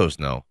Broncos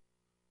know?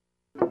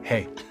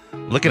 Hey.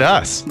 Look at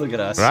us. Look at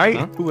us. Right?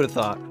 Huh? Who would have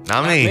thought?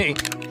 Not me.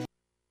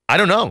 I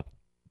don't know.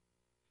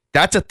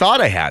 That's a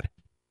thought I had.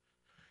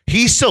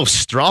 He's so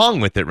strong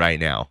with it right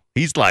now.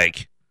 He's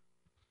like,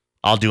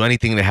 I'll do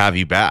anything to have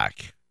you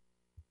back.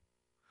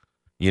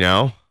 You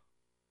know?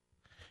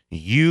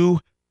 You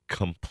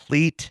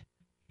complete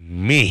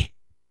me.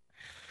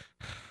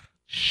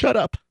 Shut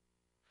up.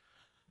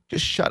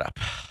 Just shut up.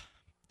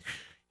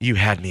 You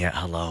had me at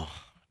hello.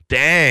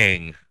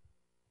 Dang.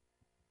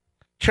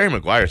 Jerry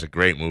Maguire's a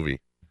great movie.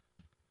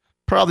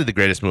 Probably the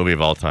greatest movie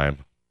of all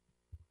time.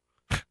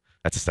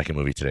 That's the second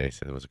movie today,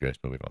 so it was the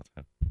greatest movie of all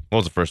time. What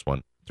was the first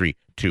one? 3,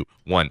 2,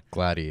 1.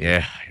 Gladiator.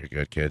 Yeah, you're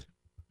good, kid.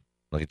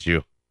 Look at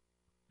you.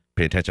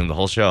 Pay attention to the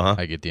whole show, huh?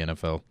 I get the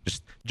NFL.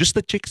 Just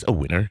the chick's a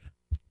winner.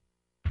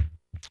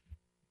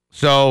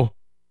 So,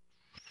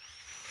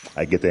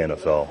 I get the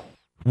NFL.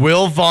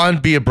 Will Vaughn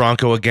be a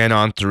Bronco again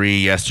on 3?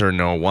 Yes or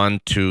no? 1,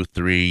 2,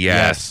 3.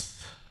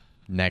 Yes.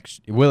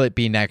 Will it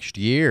be next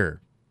year?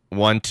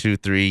 1, 2,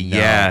 3. No.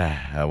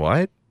 Yeah.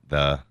 What?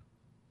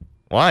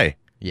 Why?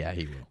 Yeah,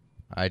 he will.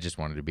 I just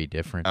wanted to be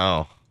different.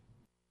 Oh.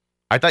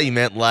 I thought you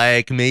meant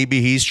like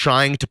maybe he's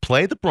trying to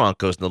play the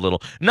Broncos in a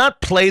little.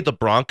 Not play the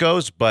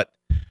Broncos, but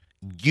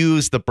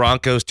use the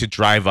Broncos to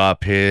drive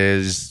up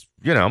his,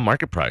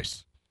 market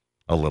price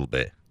a little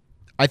bit.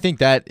 I think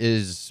that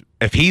is...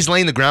 If he's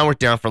laying the groundwork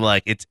down for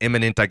like, it's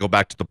imminent, I go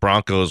back to the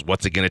Broncos,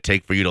 what's it going to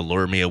take for you to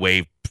lure me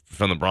away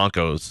from the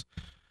Broncos?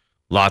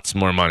 Lots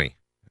more money.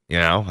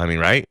 I mean,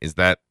 right? Is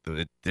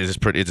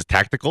it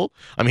tactical?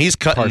 I mean, he's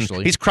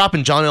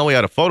cropping John Elway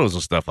out of photos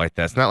and stuff like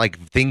that. It's not like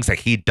things that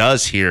he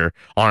does here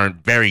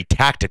aren't very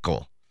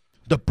tactical.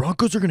 The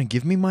Broncos are going to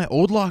give me my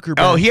old locker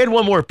back. Oh, he had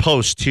one more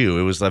post, too.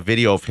 It was a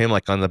video of him,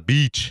 like, on the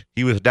beach.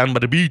 He was down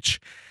by the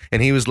beach.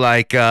 And he was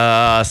like,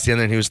 standing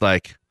there, and he was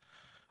like,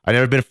 I've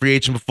never been a free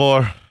agent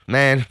before.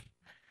 Man.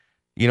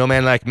 You know,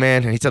 man, like,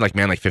 man. And he said, like,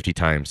 man, like 50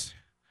 times.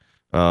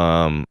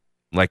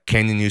 Like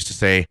Kenyon used to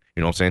say,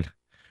 you know what I'm saying?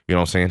 You know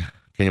what I'm saying?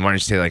 Kenyon Martin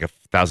used to say, like,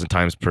 1,000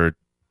 times per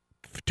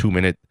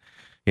 2-minute,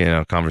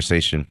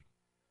 conversation.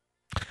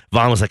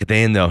 Vaughn was like, at the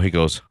end, though, he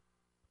goes,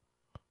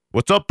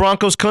 what's up,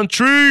 Broncos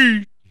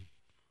country?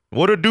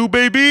 What a do,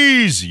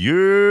 babies?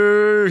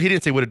 Yeah. He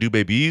didn't say what a do,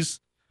 babies.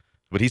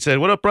 But he said,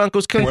 what up,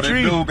 Broncos country? What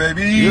it do,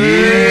 baby?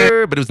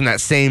 Yeah. But it was in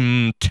that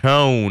same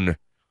tone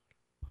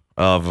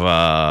of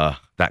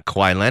that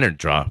Kawhi Leonard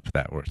drop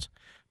that was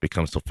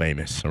become so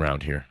famous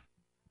around here.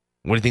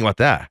 What do you think about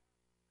that?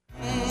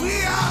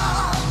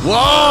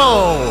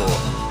 Whoa!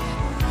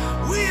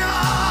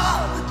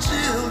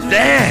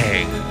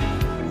 Dang!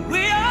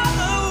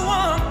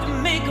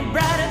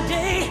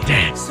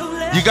 Dang.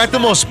 You got the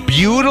most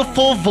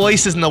beautiful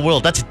voices in the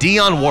world. That's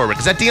Dionne Warwick.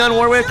 Is that Dionne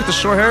Warwick with the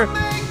short hair?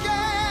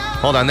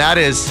 Hold on, that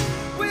is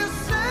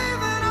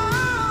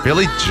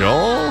Billy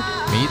Joel?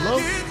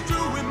 Meatloaf?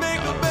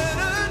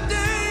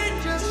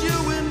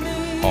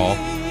 Paul.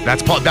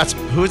 That's Paul. That's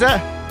who is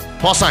that?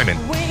 Paul Simon.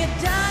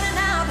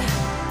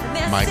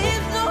 Michael.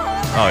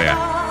 Oh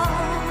yeah.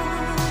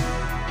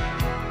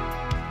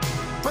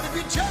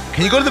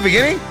 Can you go to the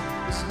beginning?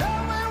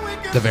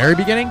 The very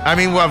beginning? I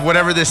mean,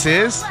 whatever this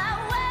is.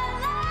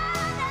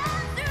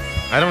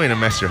 I don't mean to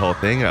mess your whole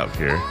thing up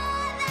here.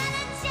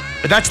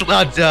 That's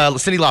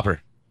Cyndi Lauper.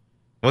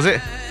 Was it?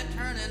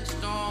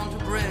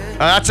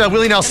 That's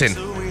Willie Nelson.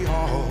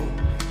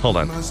 Hold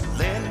on.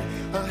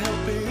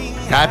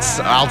 That's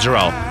Al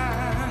Jarreau.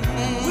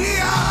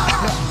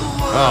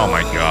 Oh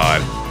my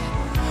God.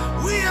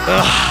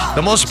 Ugh,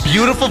 the most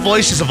beautiful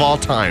voices of all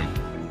time.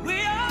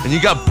 And you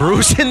got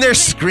Bruce in there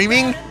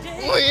screaming.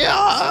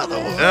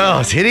 Oh,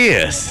 it's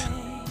hideous.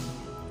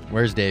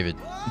 Where's David?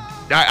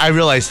 I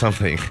realized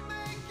something.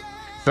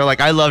 So,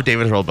 like, I love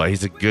David Hurlbut.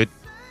 He's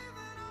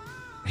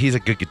a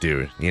good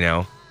dude,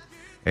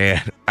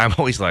 And I'm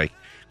always like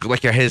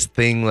his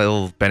thing,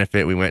 little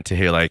benefit. We went to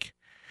here, like,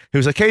 he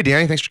was like, hey,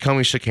 Danny, thanks for coming.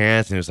 We shook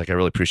hands. And he was like, I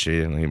really appreciate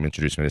it. And he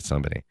introduced me to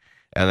somebody.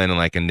 And then,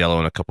 like, Anillo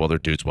and a couple other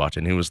dudes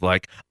watching. He was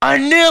like,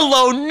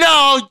 Anillo,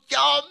 no,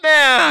 oh,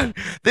 man.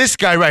 This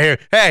guy right here.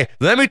 Hey,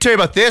 let me tell you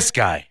about this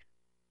guy.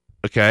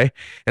 Okay?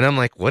 And I'm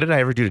like, what did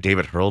I ever do to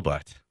David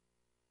Hurlbut?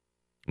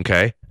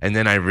 Okay? And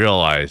then I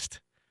realized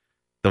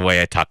the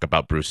way I talk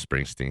about Bruce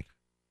Springsteen.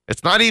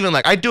 It's not even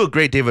like, I do a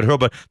great David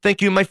Hurlbut.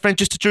 Thank you, my friend,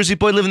 just a Jersey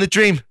boy living the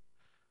dream.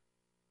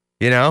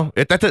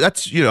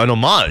 That's an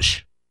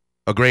homage.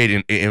 A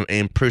great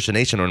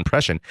impersonation or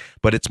impression,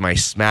 but it's my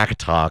smack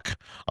talk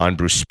on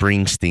Bruce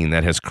Springsteen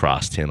that has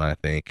crossed him, I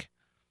think.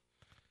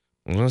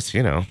 Well, it's,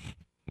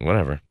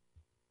 whatever.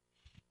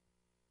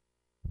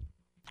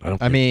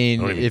 I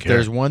mean, if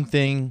there's one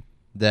thing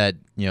that,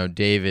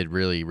 David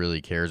really,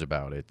 really cares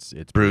about, it's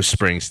Bruce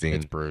Springsteen.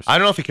 It's Bruce. I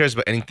don't know if he cares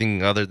about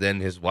anything other than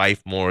his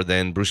wife more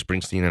than Bruce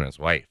Springsteen and his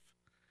wife.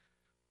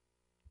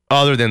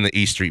 Other than the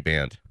E Street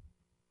Band.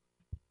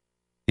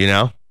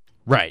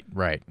 Right.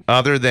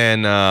 Other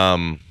than,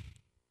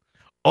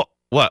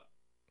 what?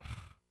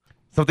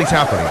 Something's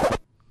happening.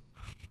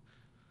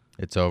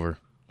 It's over.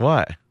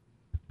 What?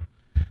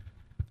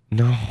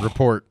 No.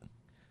 Report.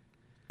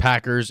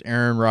 Packers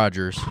Aaron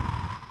Rodgers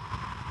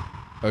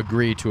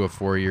agree to a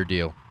 4-year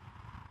deal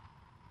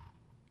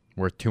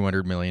worth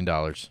 $200 million.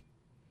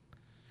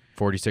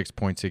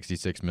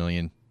 $46.66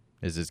 million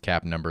is his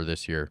cap number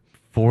this year.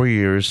 4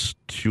 years,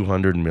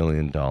 $200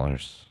 million.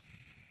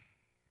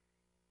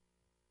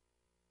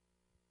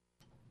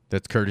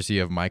 That's courtesy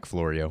of Mike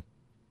Florio.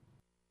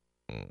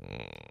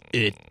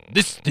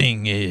 This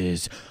thing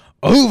is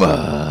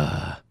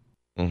over.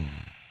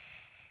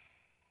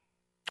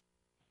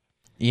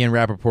 Ian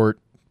Rappaport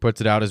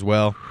puts it out as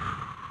well.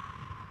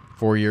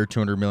 4-year,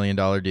 $200 million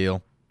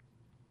deal.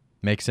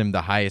 Makes him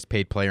the highest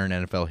paid player in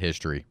NFL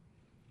history.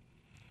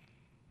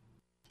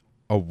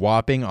 A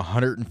whopping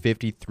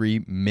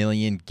 $153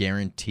 million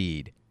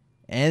guaranteed.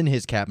 And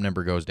his cap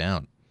number goes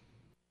down.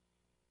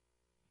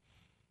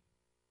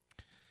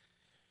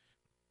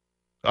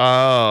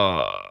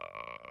 Let's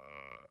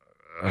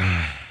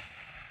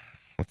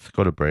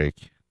go to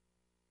break.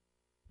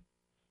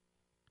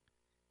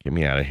 Get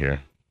me out of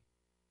here.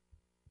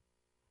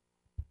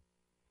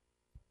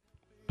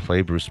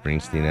 Play Bruce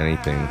Springsteen,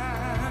 anything.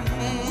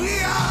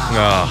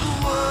 Oh.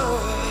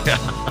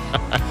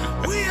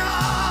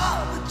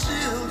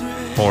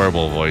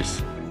 Horrible voice.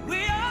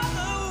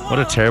 What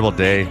a terrible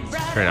day it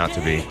turned out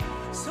to be.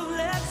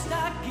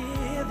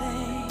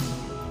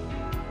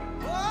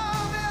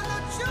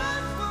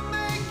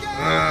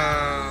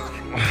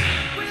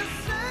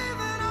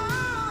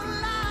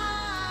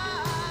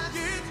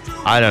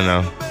 I don't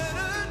know.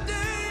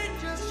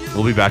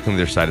 We'll be back on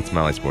the other side at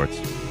Smiley Sports.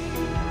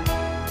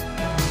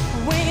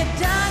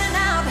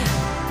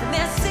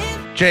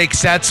 Jake,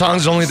 sad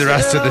songs only the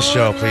rest of the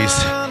show,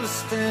 please.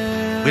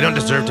 We don't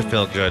deserve to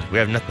feel good. We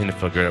have nothing to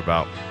feel good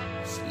about.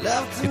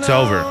 It's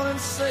over.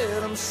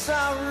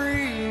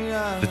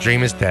 The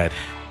dream is dead.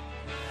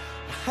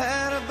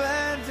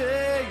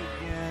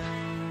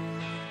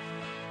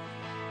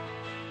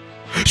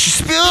 She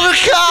spilled her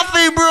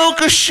coffee, broke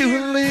her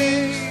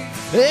shoelace.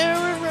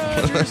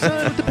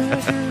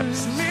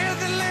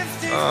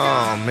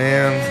 Oh,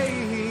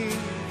 man.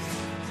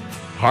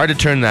 Hard to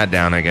turn that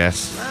down, I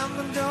guess.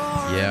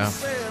 Yeah.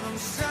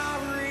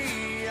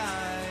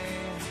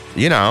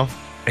 You know,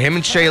 him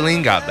and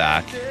Shailene got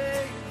back.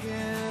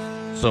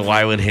 So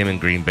why would him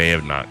and Green Bay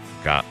have not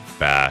got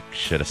back?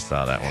 Should have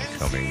saw that one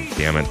coming.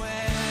 Damn it.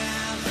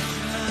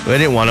 But I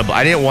didn't want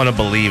to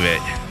believe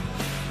it.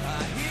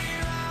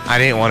 I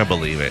didn't want to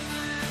believe it.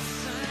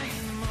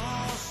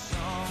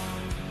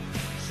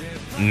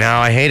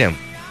 Now I hate him.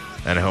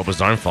 And I hope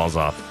his arm falls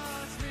off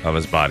of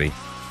his body.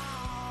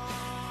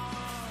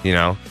 You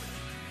know?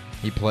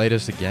 He played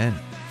us again.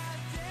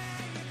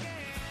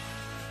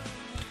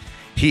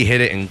 He hit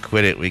it and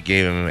quit it. We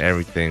gave him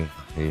everything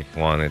he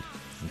wanted.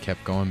 He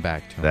kept going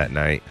back to him. That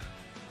night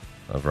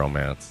of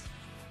romance.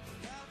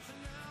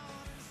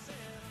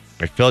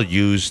 I felt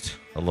used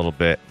a little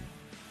bit.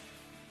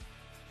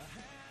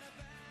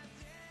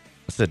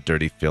 It's a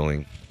dirty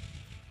feeling.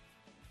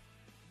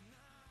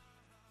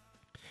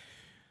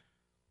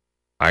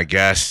 I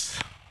guess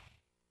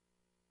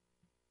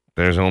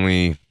there's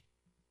only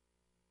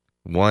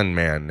one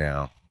man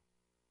now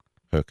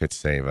who could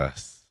save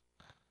us.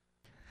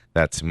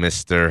 That's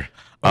Mr.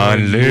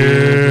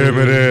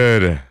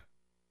 Unlimited.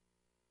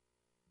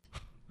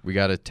 We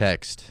got a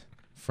text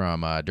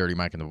from Dirty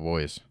Mike and the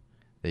Boys.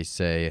 They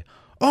say,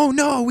 "Oh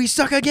no, we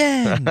suck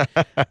again."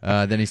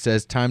 Then he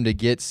says, "Time to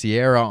get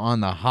Sierra on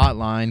the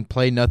hotline.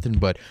 Play nothing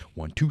but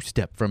 1-2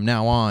 step from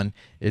now on.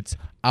 It's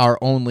our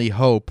only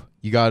hope.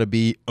 You got to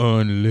be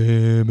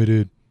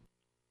unlimited."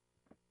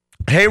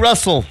 Hey,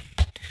 Russell,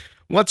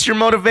 what's your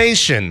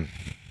motivation?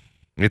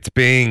 It's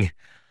being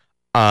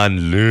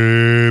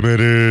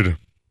unlimited.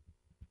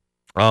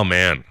 Oh,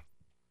 man.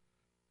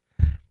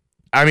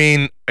 I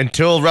mean,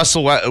 until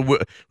Russell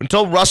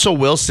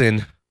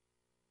Wilsonbrick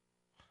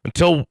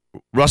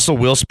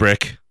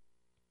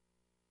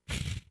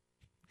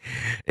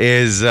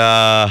is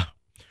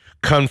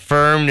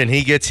confirmed and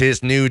he gets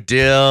his new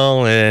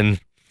deal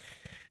and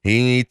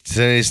he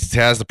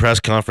has the press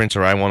conference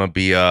or I want to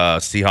be a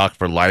Seahawk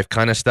for life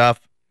kind of stuff,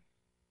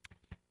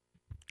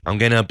 I'm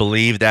going to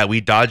believe that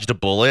we dodged a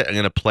bullet. I'm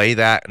going to play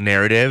that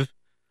narrative.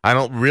 I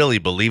don't really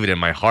believe it in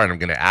my heart. I'm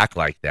going to act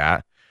like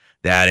that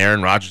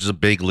Aaron Rodgers is a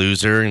big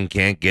loser and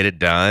can't get it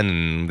done.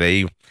 And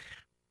they,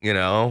 you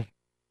know,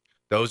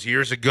 those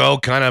years ago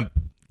kind of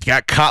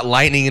got caught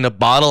lightning in a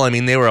bottle. I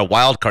mean, they were a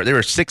wild card. They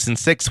were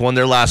 6-6, won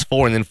their last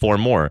 4 and then 4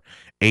 more.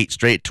 8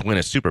 straight to win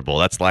a Super Bowl.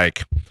 That's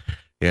like,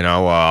 you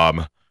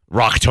know,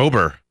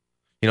 Rocktober.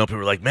 You know, people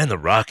were like, man, the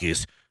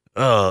Rockies,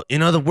 you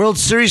know, the World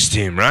Series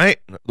team, right?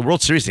 The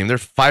World Series team, they're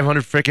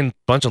 500 freaking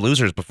bunch of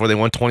losers before they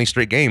won 20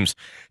 straight games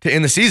to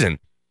end the season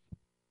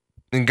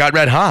and got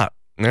red hot.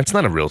 And that's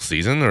not a real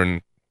season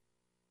or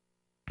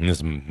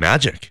it's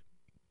magic,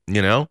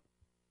 you know?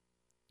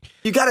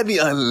 You got to be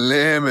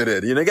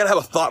unlimited. You know, you got to have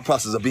a thought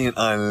process of being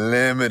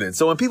unlimited.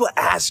 So when people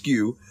ask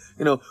you,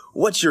 you know,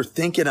 what you're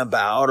thinking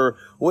about or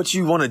what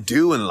you want to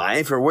do in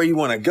life or where you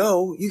want to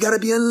go, you got to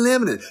be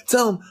unlimited.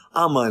 Tell them,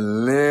 I'm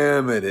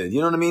unlimited. You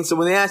know what I mean? So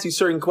when they ask you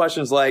certain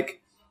questions like,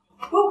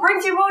 who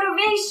brings you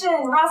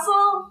motivation,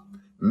 Russell?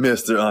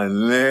 Mr.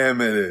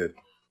 Unlimited.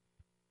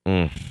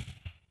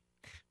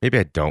 Maybe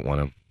I don't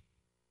want him.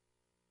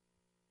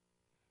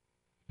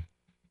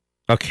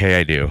 Okay,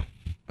 I do.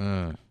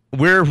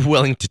 We're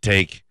willing to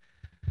take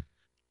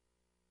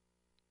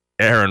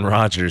Aaron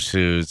Rodgers,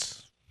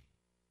 who's,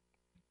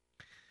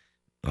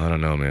 I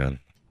don't know,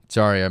 man.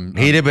 Sorry,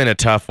 he'd have been a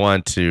tough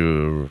one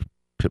to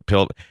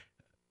pill.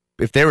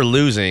 If they were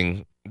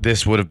losing,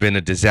 this would have been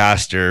a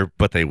disaster,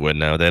 but they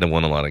wouldn't have. They'd have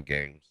won a lot of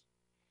games.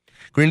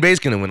 Green Bay's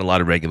going to win a lot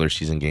of regular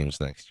season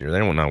games next year.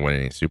 They will not win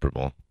any Super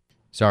Bowl.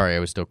 Sorry, I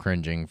was still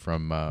cringing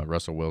from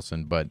Russell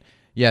Wilson, but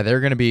yeah, they're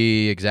going to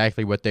be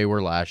exactly what they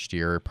were last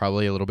year,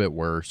 probably a little bit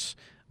worse.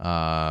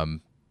 They'll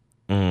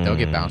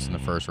get bounced in the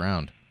first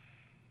round.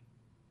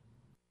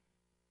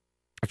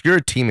 If you're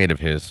a teammate of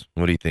his,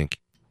 what do you think?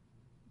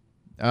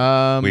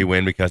 We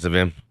win because of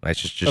him. I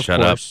should just shut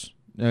up.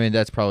 I mean,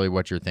 that's probably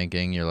what you're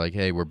thinking. You're like,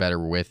 hey, we're better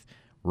with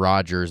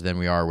Rodgers than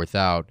we are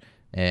without,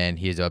 and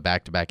he's a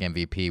back-to-back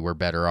MVP. We're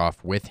better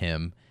off with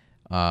him.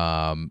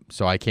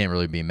 So I can't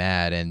really be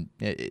mad. And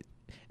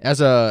as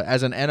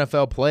an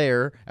NFL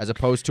player, as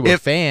opposed to a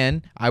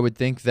fan, I would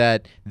think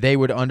that they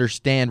would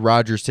understand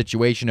Rodgers'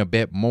 situation a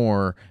bit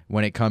more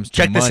when it comes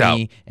to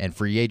money and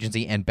free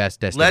agency and best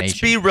destination.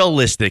 Let's be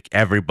realistic,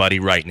 everybody,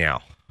 right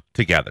now,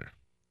 together.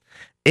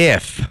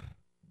 If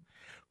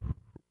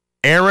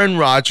Aaron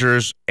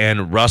Rodgers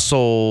and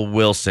Russell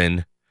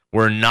Wilson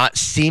were not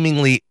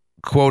seemingly,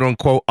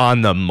 quote-unquote,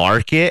 on the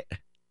market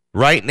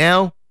right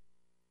now,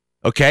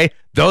 okay,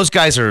 those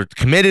guys are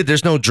committed.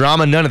 There's no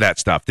drama, none of that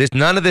stuff.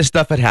 None of this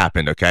stuff had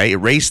happened, okay?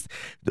 Erased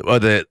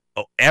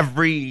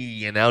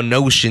every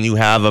notion you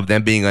have of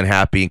them being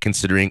unhappy and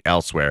considering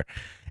elsewhere.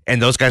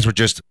 and those guys were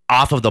just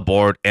off of the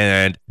board,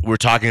 and we're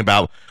talking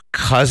about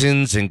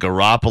Cousins and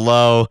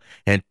Garoppolo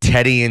and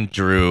Teddy and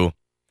Drew,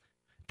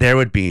 there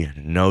would be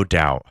no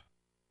doubt,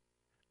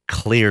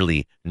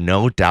 clearly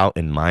no doubt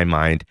in my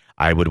mind,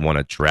 I would want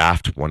to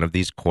draft one of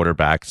these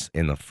quarterbacks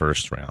in the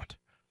first round.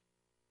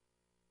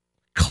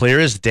 Clear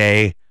as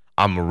day.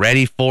 I'm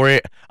ready for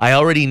it. I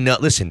already know.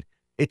 Listen,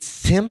 it's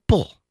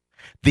simple.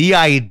 The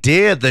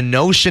idea, the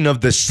notion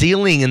of the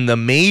ceiling and the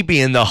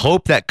maybe and the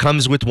hope that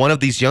comes with one of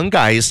these young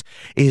guys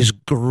is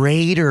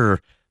greater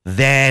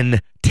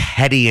than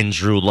Teddy and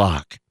Drew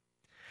Lock.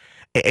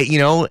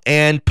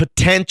 And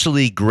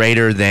potentially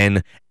greater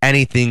than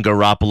anything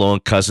Garoppolo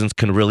and Cousins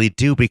can really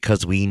do,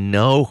 because we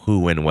know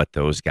who and what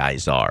those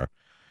guys are.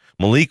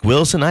 Malik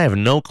Wilson, I have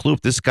no clue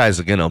if this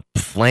guy's going to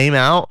flame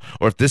out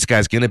or if this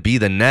guy's going to be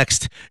the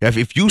next.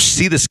 If you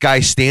see this guy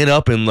stand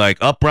up and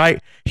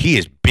upright, he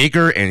is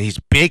bigger and he's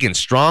big and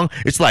strong.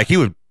 It's like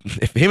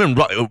if him and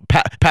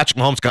Patrick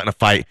Mahomes got in a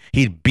fight,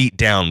 he'd beat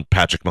down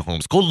Patrick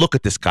Mahomes. Go look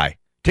at this guy.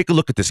 Take a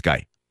look at this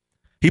guy.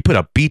 He put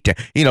a beat down.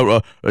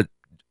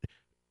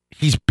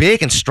 He's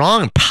big and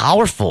strong and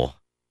powerful.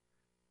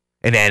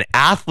 And an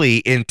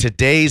athlete in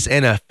today's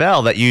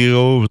NFL that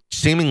you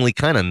seemingly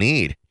kind of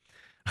need.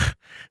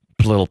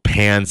 Little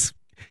pans,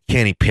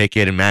 Kenny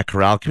Pickett and Matt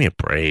Corral. Give me a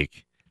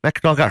break.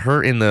 Matt Corral got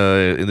hurt in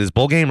this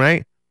bowl game,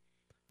 right?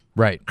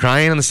 Right.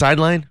 Crying on the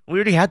sideline. We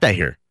already had that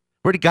here.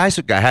 Plenty of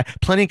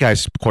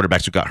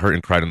quarterbacks who got hurt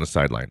and cried on the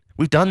sideline.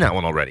 We've done that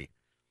one already.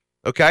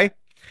 Okay?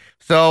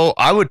 So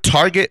I would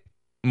target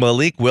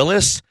Malik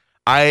Willis.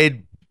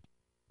 I'd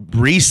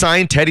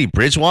re-sign Teddy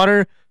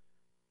Bridgewater.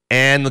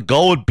 And the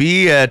goal would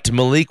be to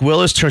Malik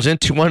Willis turns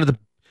into one of the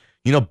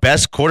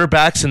best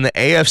quarterbacks in the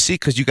AFC,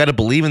 because you got to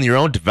believe in your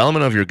own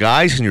development of your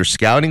guys and your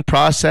scouting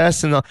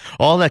process and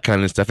all that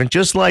kind of stuff. And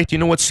just like,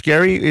 what's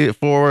scary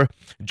for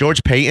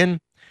George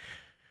Payton?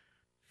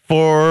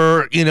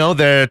 For,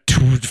 the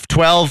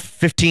 12,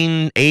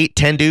 15, 8,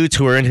 10 dudes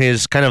who are in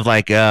his kind of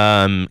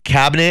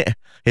cabinet,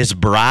 his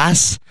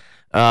brass,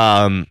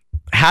 half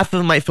of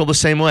them might feel the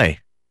same way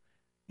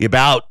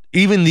about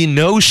even the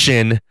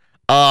notion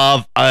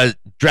of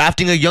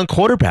drafting a young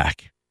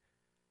quarterback,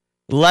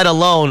 let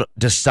alone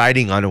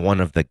deciding on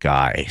one of the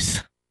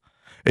guys.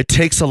 It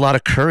takes a lot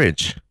of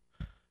courage,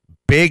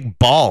 big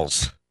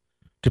balls,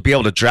 to be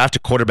able to draft a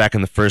quarterback in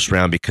the first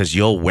round, because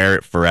you'll wear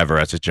it forever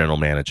as a general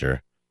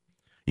manager.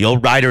 You'll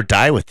ride or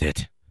die with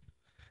it.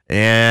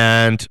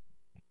 And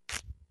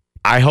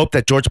I hope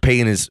that George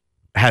Payton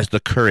has the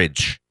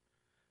courage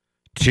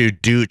to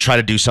try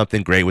to do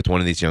something great with one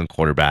of these young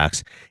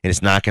quarterbacks, and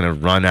it's not going to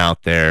run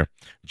out there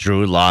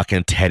Drew Lock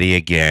and Teddy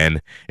again,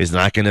 is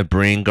not going to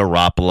bring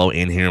Garoppolo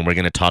in here and we're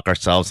going to talk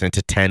ourselves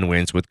into 10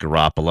 wins with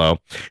Garoppolo.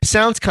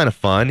 Sounds kind of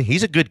fun.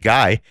 He's a good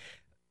guy.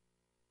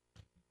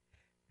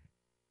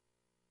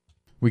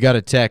 We got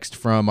a text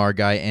from our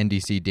guy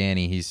NDC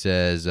Danny. He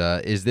says,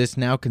 is this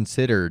now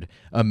considered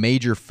a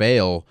major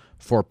fail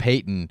for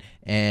Peyton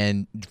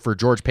and for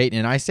George Payton?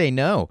 And I say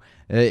no.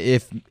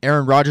 If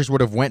Aaron Rodgers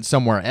would have went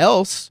somewhere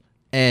else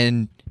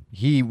and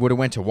he would have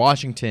went to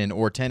Washington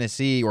or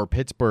Tennessee or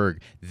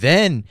Pittsburgh,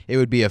 then it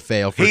would be a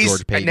fail for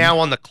George Payton. He's now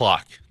on the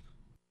clock.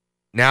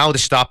 Now the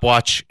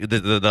stopwatch,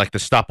 the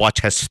stopwatch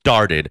has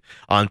started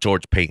on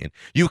George Payton.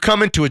 You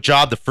come into a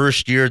job the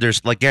first year,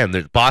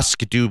 the bosses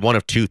could do one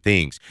of two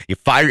things. You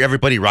fire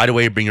everybody right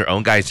away and bring your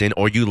own guys in,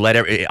 or you let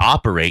it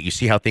operate. You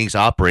see how things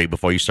operate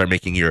before you start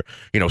making your,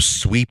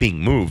 sweeping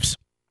moves.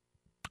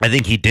 I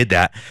think he did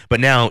that,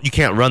 but now you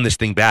can't run this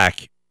thing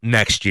back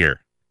next year.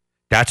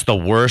 That's the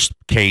worst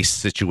case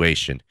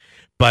situation.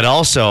 But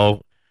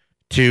also,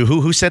 to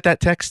who sent that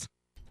text?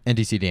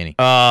 NDC Danny.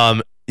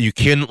 You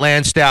couldn't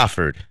land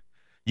Stafford.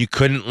 You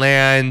couldn't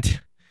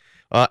land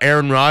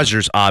Aaron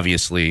Rodgers,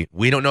 obviously.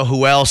 We don't know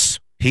who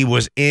else he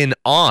was in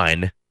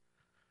on.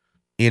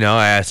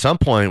 At some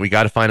point, we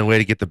got to find a way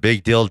to get the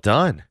big deal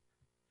done.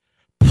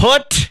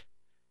 Put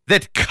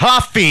that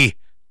coffee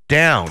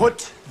down.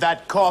 Put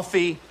that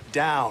coffee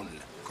down.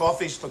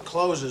 Coffee's for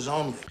closers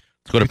only.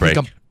 Let's go to break.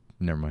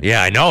 Never mind.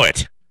 Yeah, I know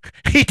it.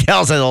 He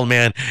tells that old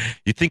man,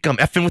 you think I'm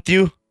effing with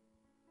you?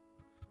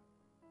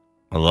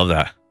 I love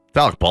that. It's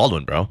Alec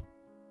Baldwin, bro.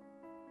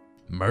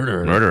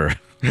 Murderer.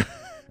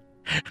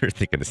 We're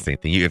thinking the same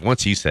thing.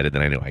 Once you said it,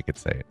 then I knew I could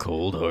say it.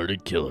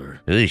 Cold-hearted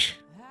killer. Eesh.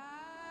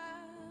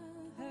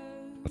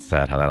 That's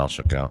sad how that all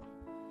shook out.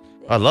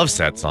 I love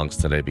sad songs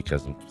today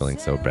because I'm feeling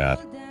so bad.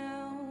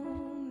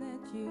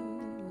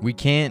 We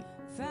can't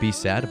be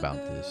sad about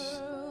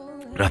this.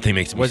 Nothing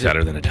makes me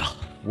sadder than Adele.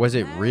 Was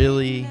it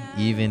really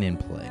even in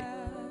play?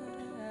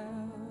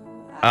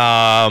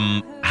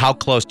 How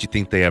close do you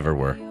think they ever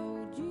were?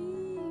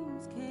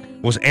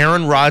 Was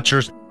Aaron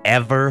Rodgers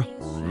ever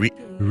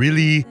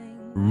really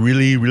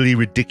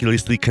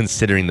ridiculously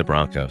considering the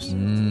Broncos?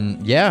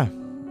 Yeah,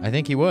 I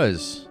think he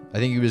was. I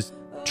think he was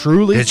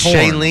truly Did torn.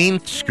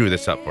 Shailene screw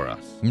this up for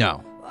us?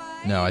 No,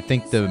 I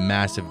think the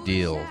massive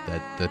deal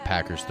that the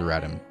Packers threw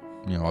at him,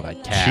 all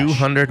that cash.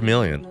 $200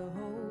 million.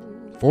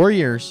 4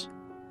 years,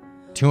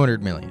 $200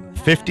 million.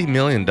 $50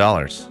 million.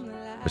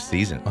 a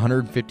season.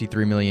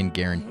 153 million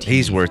guaranteed.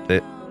 He's worth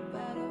it.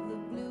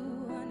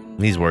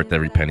 He's worth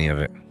every penny of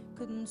it.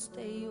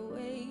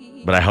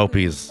 But I hope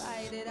he's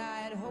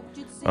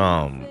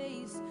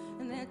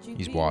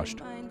washed.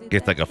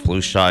 Gets like a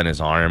flu shot in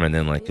his arm, and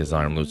then like his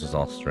arm loses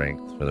all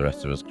strength for the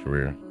rest of his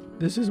career.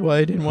 This is why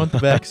I didn't want the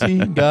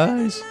vaccine,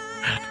 guys.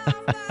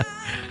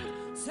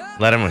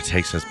 Let him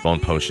take his bone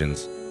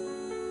potions.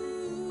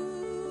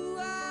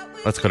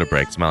 Let's go to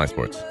break. Smiley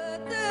Sports.